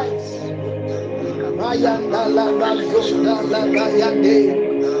lives. Mayandala bazonda la bayande.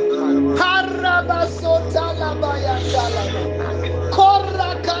 Harabasota la bayandala.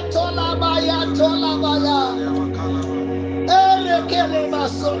 Korra katola bayatola baya. Erekele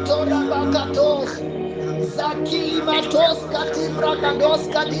basotora bakatos. Zakili matos katibra kados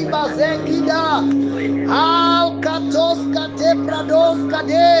kadiba zegida. Al katos katebrados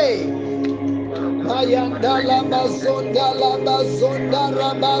kade. Mayanda la bazonda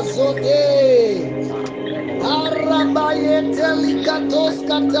rabazode. Arabaye telikatos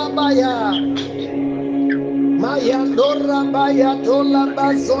katabaya. Mayando rabaya tola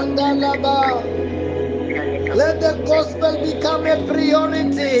bazonda laba. Let the gospel become a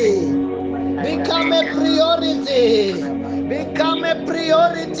priority. Become a priority. Become a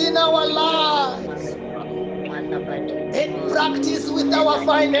priority in our lives. In practice with our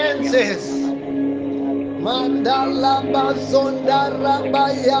finances. Mandala bazonda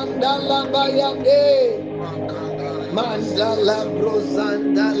rabayanda labayande. Mandala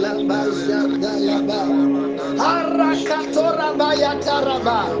brozanda labajanda laba. Harakatora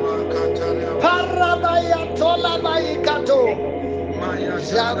bayataraba. Parabayatola bayikato.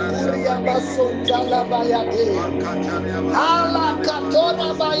 Jakuria basonta labayade. Halakatora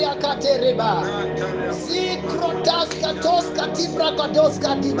bayakatereba. Zikrotas katos katibra kados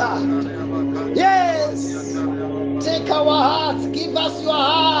kadiba. Yes. Take our hearts. Give us your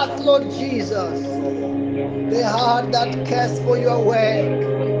heart, Lord Jesus. The heart that cares for your work.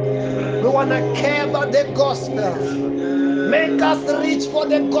 We want to care about the gospel. Make us rich for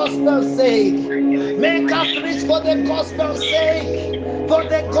the gospel's sake. Make us rich for the gospel's sake. For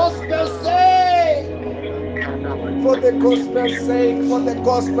the gospel's sake. For the gospel's sake. For the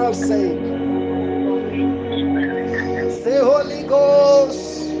gospel's sake. Say Holy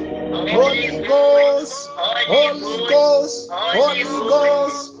Ghost. Holy Ghost. Holy Ghost. Holy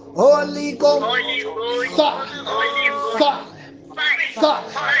Ghost. Holy Ghost. Fire. Fire.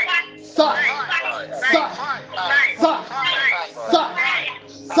 Fire. Fire. Fire. Fire.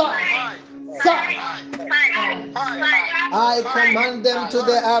 Fire. Fire. Fire. I command them to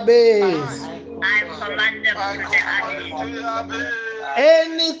the abyss. I command them to the abyss.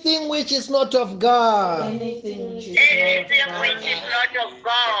 Anything which is not of God Anything which is Anything not which of is God not of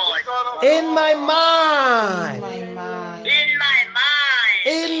God in my in mind, my mind, in my mind,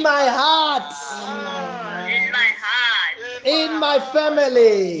 in my heart, in my heart, in my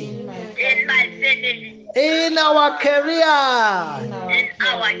family, in my in my family, in our career, in in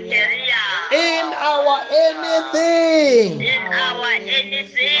our career, in our anything. in our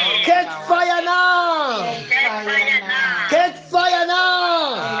anything. Catch fire now! Catch fire now. Catch fire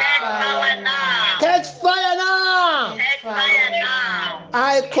now! Catch power now. Catch fire now! Catch fire now.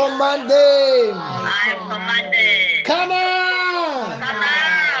 I command them. I command it. Come on! Come out.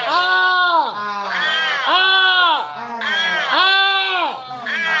 Ah! Out. Ah! Out.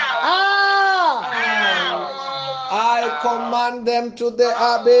 Ah! Ah! I command them to the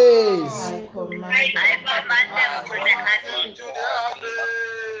abyss. I command I command them to the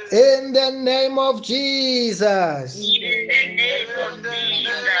abyss. In the name of Jesus. In the name of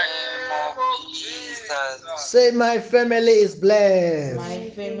Jesus. Say, my family is blessed. my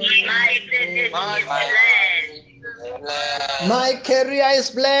family My is family is blessed. blessed. My career is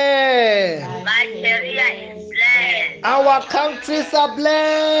blessed. My career is blessed. Our countries are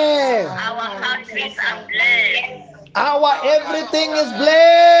blessed. Our countries are blessed. Our everything is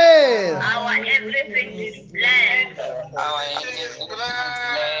blessed. Our everything is blessed.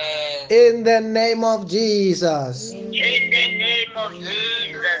 In the name of Jesus. In the name of Jesus.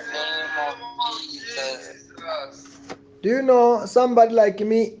 Do you know somebody like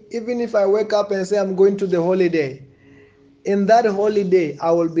me, even if I wake up and say I'm going to the holiday, in that holiday, I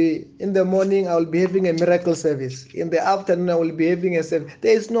will be, in the morning, I will be having a miracle service. In the afternoon, I will be having a service.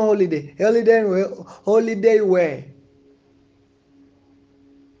 There is no holiday. Holiday where?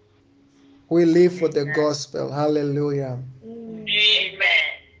 We live for the gospel. Hallelujah. Amen.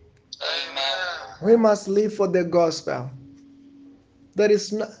 We must live for the gospel. There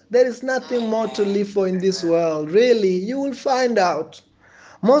is nothing more to live for in this world. Really, you will find out.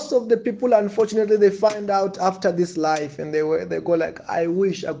 Most of the people, unfortunately, they find out after this life and they go like, I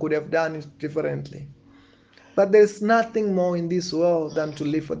wish I could have done it differently. But there's nothing more in this world than to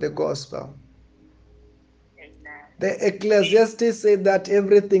live for the gospel. The Ecclesiastes said that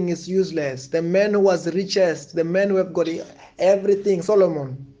everything is useless. The man who was richest, the man who have got everything,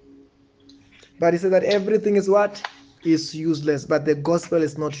 Solomon. But he said that everything is what? Is useless. But the gospel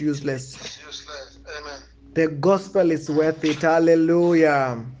is not useless. Amen. The gospel is worth it.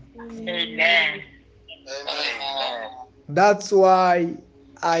 Hallelujah. Amen. That's why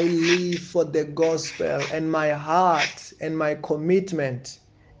I live for the gospel, and my heart and my commitment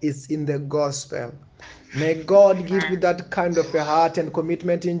is in the gospel. May God give you that kind of a heart and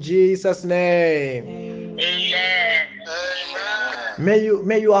commitment in Jesus' name. Amen.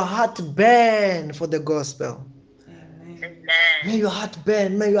 May your heart burn for the gospel. Amen. May your heart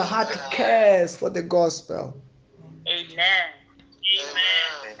burn. May your heart cares for the gospel. Amen.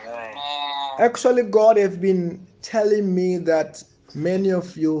 Actually, God has been telling me that many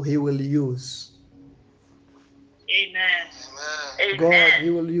of you He will use. Amen. God, He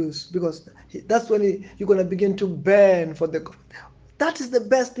will use, because that's when you're going to begin to burn for the. That is the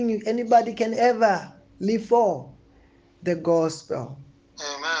best thing anybody can ever live for, the gospel.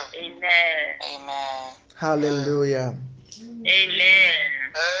 Amen. Hallelujah. Amen.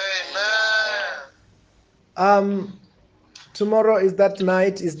 Tomorrow is that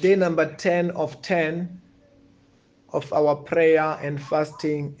night, is day number 10 of 10 of our prayer and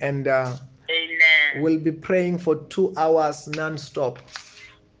fasting, and Amen. we'll be praying for 2 hours non-stop.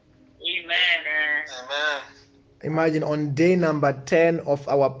 Amen. Imagine, on day number 10 of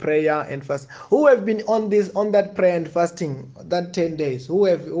our prayer and fast. Who have been on that prayer and fasting, that 10 days? Who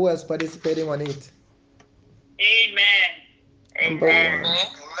has participating on it? Amen. Number one.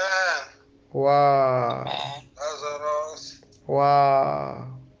 Wow. Wow.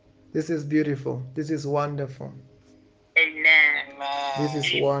 This is beautiful. This is wonderful. Amen. This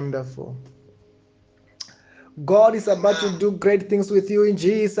is wonderful. God is about to do great things with you in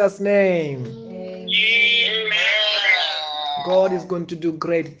Jesus' name. Amen. God is going to do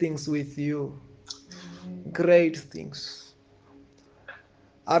great things with you. Great things.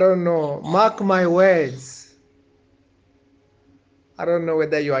 I don't know. Mark my words. I don't know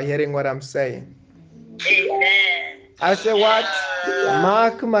whether you are hearing what I'm saying. Amen. I say what?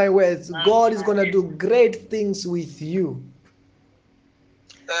 Mark my words. God is going to do great things with you.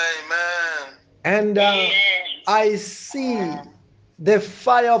 Amen. And I see the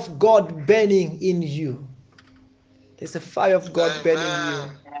fire of God burning in you. There's a fire of God burning in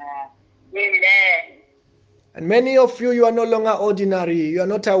you. Amen. And many of you, you are no longer ordinary. You are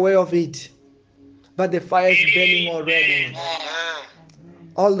not aware of it. But the fire is burning already.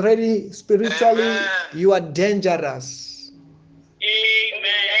 Already, spiritually, you are dangerous.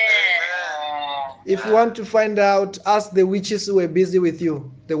 Amen. If you want to find out, ask the witches who were busy with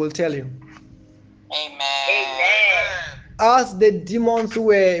you. They will tell you. Amen. Ask the demons who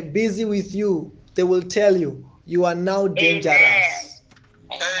were busy with you. They will tell you. You are now dangerous.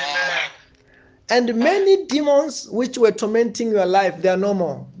 Amen. And many demons which were tormenting your life, they are no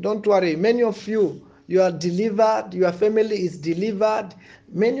more. Don't worry. Many of you, you are delivered. Your family is delivered.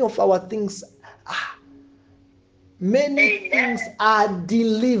 Many of our things, many things are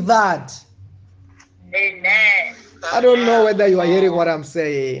delivered. Amen. I don't know whether you are hearing what I'm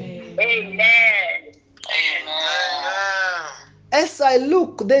saying. Amen. As I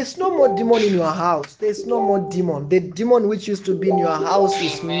look, there's no more demon in your house. There's no more demon. The demon which used to be in your house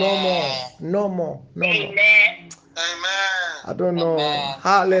is no more. No more. No more. Amen. I don't know.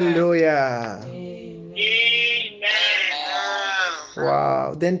 Hallelujah. Amen.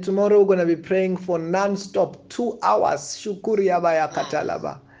 Wow. Then tomorrow we're going to be praying for non-stop 2 hours. Shukuri abaya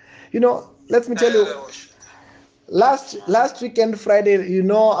katalaba. You know, let me tell you, last weekend Friday, you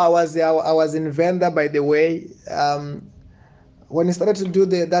know, I was in Venda, by the way. When we started to do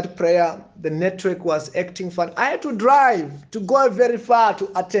that prayer, the network was acting fun. I had to drive to go very far to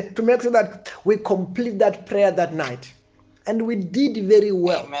make sure that we complete that prayer that night. And we did very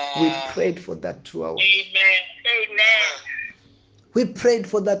well. We prayed for that 2 hours. Amen. Amen. We prayed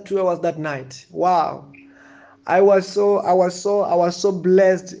for that 2 hours that night. Wow. I was so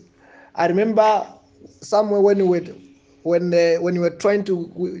blessed. I remember somewhere when we were trying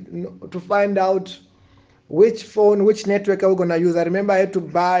to find out which phone, which network are we gonna use. I remember I had to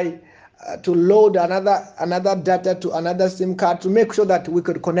buy to load another data to another SIM card to make sure that we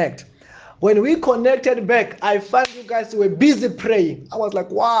could connect. When we connected back, I found you guys were busy praying. I was like,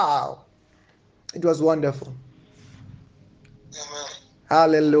 wow, it was wonderful. Amen.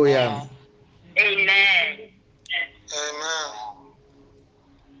 Hallelujah. Amen. Amen.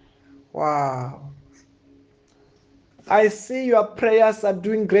 Wow. I see your prayers are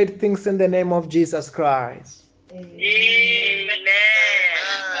doing great things in the name of Jesus Christ. Amen.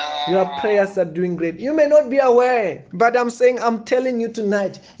 Your prayers are doing great. You may not be aware, but I'm telling you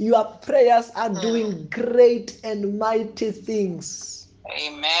tonight, your prayers are doing great and mighty things.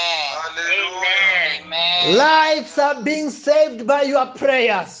 Amen. Amen. Lives are being saved by your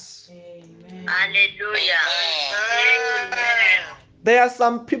prayers. Hallelujah. Amen. There are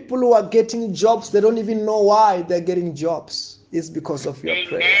some people who are getting jobs, they don't even know why they're getting jobs. It's because of your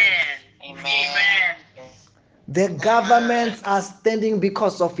prayers. Amen. The governments are standing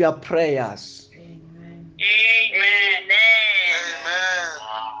because of your prayers. Amen.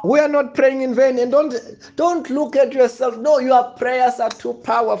 We are not praying in vain, and don't look at yourself. No, your prayers are too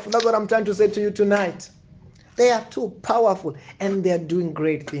powerful. That's what I'm trying to say to you tonight. They are too powerful, and they are doing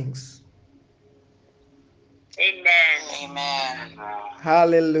great things. Amen.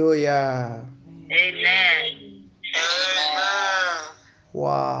 Hallelujah. Amen.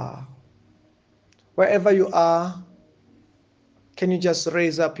 Wow. Wherever you are, can you just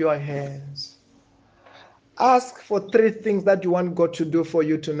raise up your hands? Ask for 3 things that you want God to do for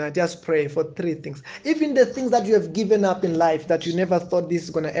you tonight. Just pray for 3 things. Even the things that you have given up in life that you never thought this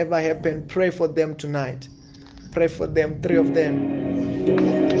is going to ever happen, pray for them tonight. Pray for them, 3 of them.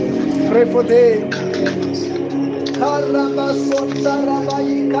 Pray for them.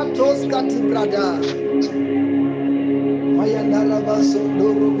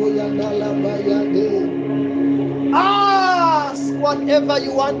 Ask whatever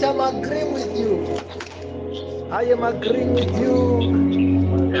you want. I'm agreeing with you. I am agreeing with you.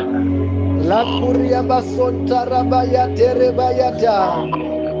 La kuria basonta rabaya terebayata.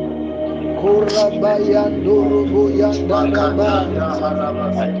 Kurabaya ndurubu yandaraba.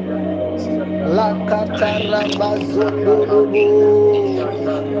 La kataraba zondurubu.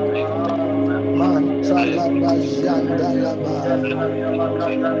 Mantalaba jandalaba.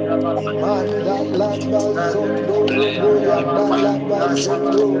 Mandalaba zondurubu yandalaba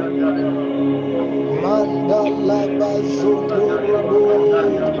zondu. Mandalaba zondurubu.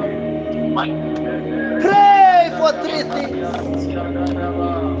 Pray for 3 things.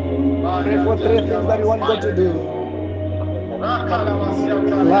 Pray for 3 things that you want God to do.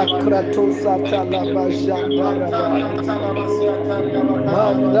 La kratosa talaba jandaraba.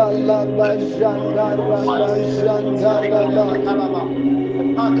 Mandalaba jandaraba jandaraba.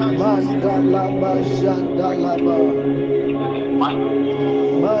 Mandalaba jandaraba.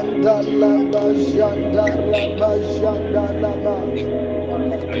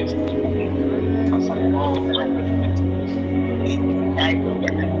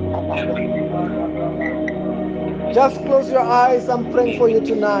 Just close your eyes. I'm praying for you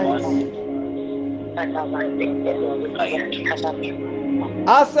tonight.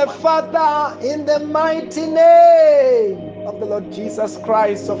 As a Father, in the mighty name of the Lord Jesus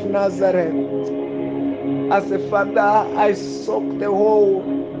Christ of Nazareth, as a Father, I soak the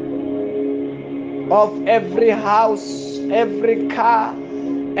whole of every house, every car,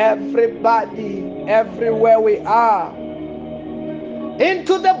 everybody, everywhere we are,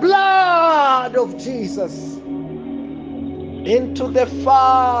 into the blood of Jesus, into the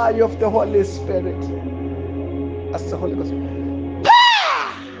fire of the Holy Spirit. As the Holy Ghost.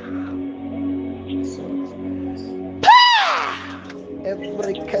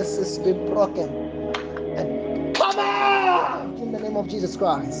 Every curse is be broken and come out in the name of Jesus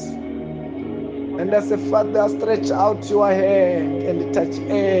Christ. And as a Father, stretch out your hand and touch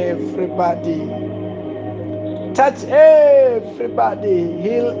everybody. Touch everybody.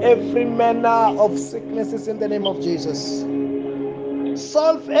 Heal every manner of sicknesses in the name of Jesus.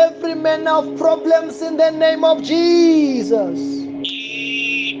 Solve every manner of problems in the name of Jesus.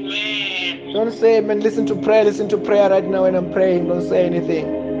 Amen. Don't say amen. Listen to prayer right now when I'm praying. Don't say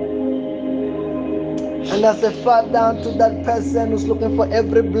anything. And as a Father, to that person who's looking for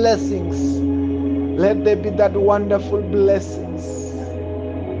every blessings, let there be that wonderful blessings.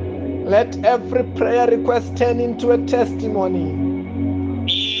 Let every prayer request turn into a testimony.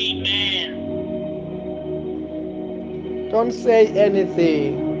 Amen. Don't say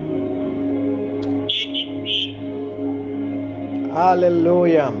anything.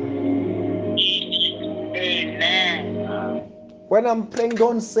 Hallelujah. Amen. When I'm praying,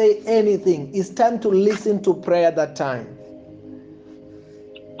 don't say anything. It's time to listen to prayer that time.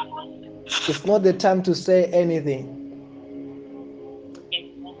 It's not the time to say anything.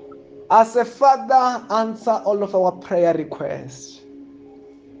 As a Father, answer all of our prayer requests.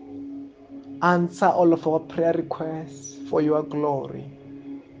 Answer all of our prayer requests for your glory.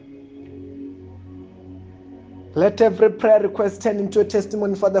 Let every prayer request turn into a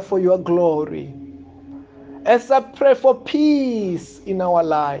testimony, Father, for your glory. As I pray for peace in our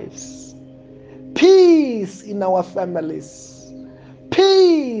lives, peace in our families,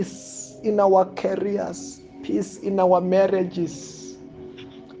 peace in our careers, peace in our marriages,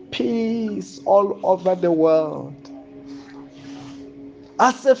 peace all over the world.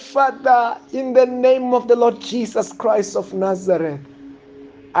 As a Father, in the name of the Lord Jesus Christ of Nazareth,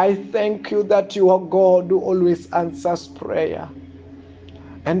 I thank you that you are God who always answers prayer.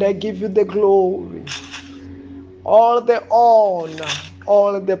 And I give you the glory, all the honor,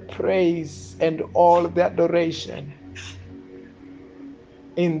 all the praise, and all the adoration.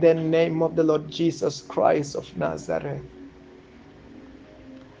 In the name of the Lord Jesus Christ of Nazareth.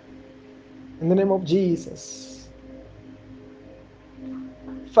 In the name of Jesus.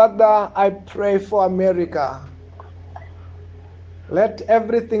 Father, I pray for America. Let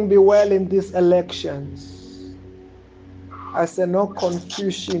everything be well in these elections. I say no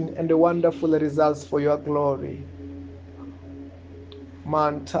confusion and the wonderful results for your glory.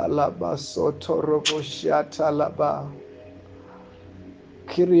 Mantalaba sotorobo shiatalaba.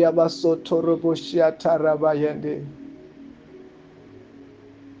 Kiriaba sotorobo shiataraba yende.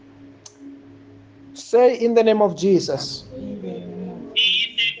 Say in the name of Jesus. In the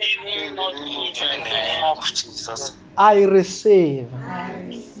name of Jesus. I receive I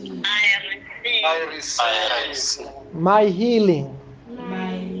receive my healing,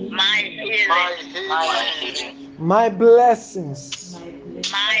 my healing, my blessings,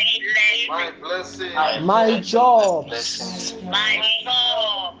 my blessing, my jobs, my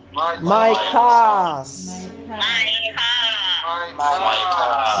soul, my cars, my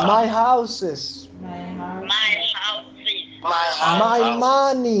my houses, houses, my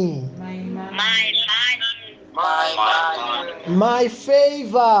money, my money, my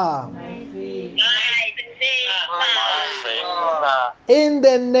favor. my faith. In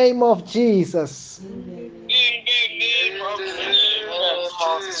the name of Jesus, In the In the name of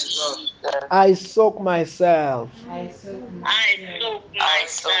Jesus. I soak myself I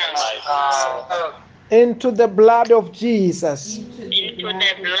soak myself into the blood of Jesus, into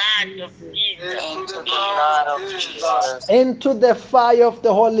the blood of Jesus, into the blood of Jesus. into the fire of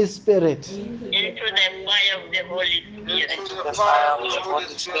the Holy Spirit. into the fire of the Holy Spirit. Into the fire of the Holy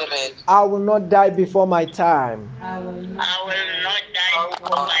Spirit. I will not die before my time. I will not I will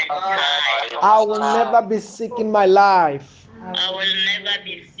die not die. I will never be sick in my life. I will never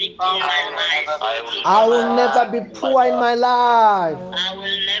be sick in my life. I will never be poor in my life. I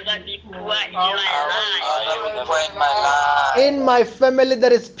will never be poor in my I will life. never in my life. In my family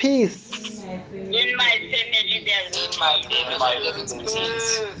there is peace. In my family there is In my family there is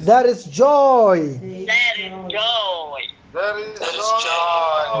peace. There is joy. there is joy. There is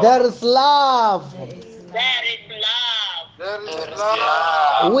joy. There is love. There is love. There is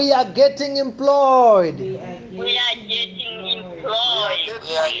love. We are getting employed. We are getting employed.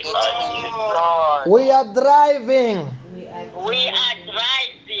 We are getting employed. We are driving. We are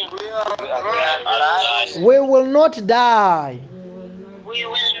driving. We are driving. We will not die We will not We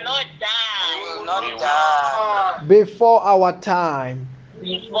will die not die before our time.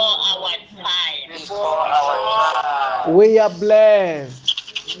 before our time. before our time. We are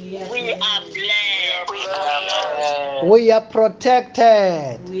blessed. We are blessed. We are blessed. We are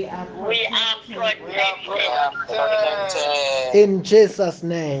protected. We are We protected. are protected. In Jesus'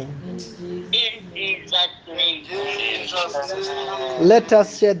 name. In Jesus' name. Jesus' name. Let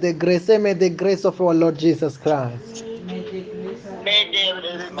us share the grace. Say, may the grace of our Lord Jesus Christ, May the May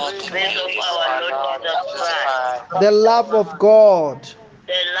the grace of our Lord Jesus Christ, the love of God,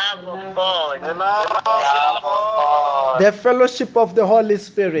 the love of God, the love of God, the fellowship of the Holy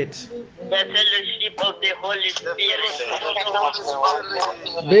Spirit the fellowship of the Holy Spirit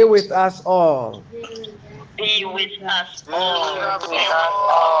be with us all. be with us with all. us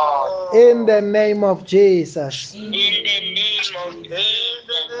all. In the name of Jesus. In the name of In Jesus.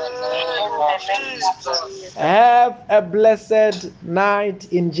 the name of Jesus. Have a blessed night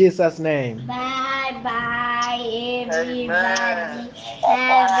in Jesus' name. Bye bye, everybody. Amen.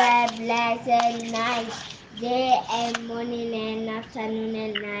 Have a blessed night, day and morning and afternoon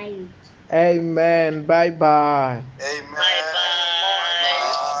and night. Amen. Bye bye. Amen.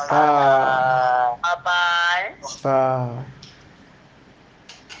 Bye-bye. Bye. Bye-bye. Bye.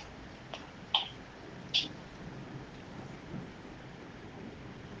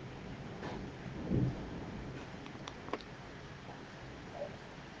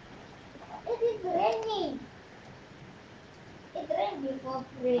 It is raining. It rained before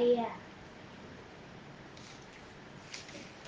prayer.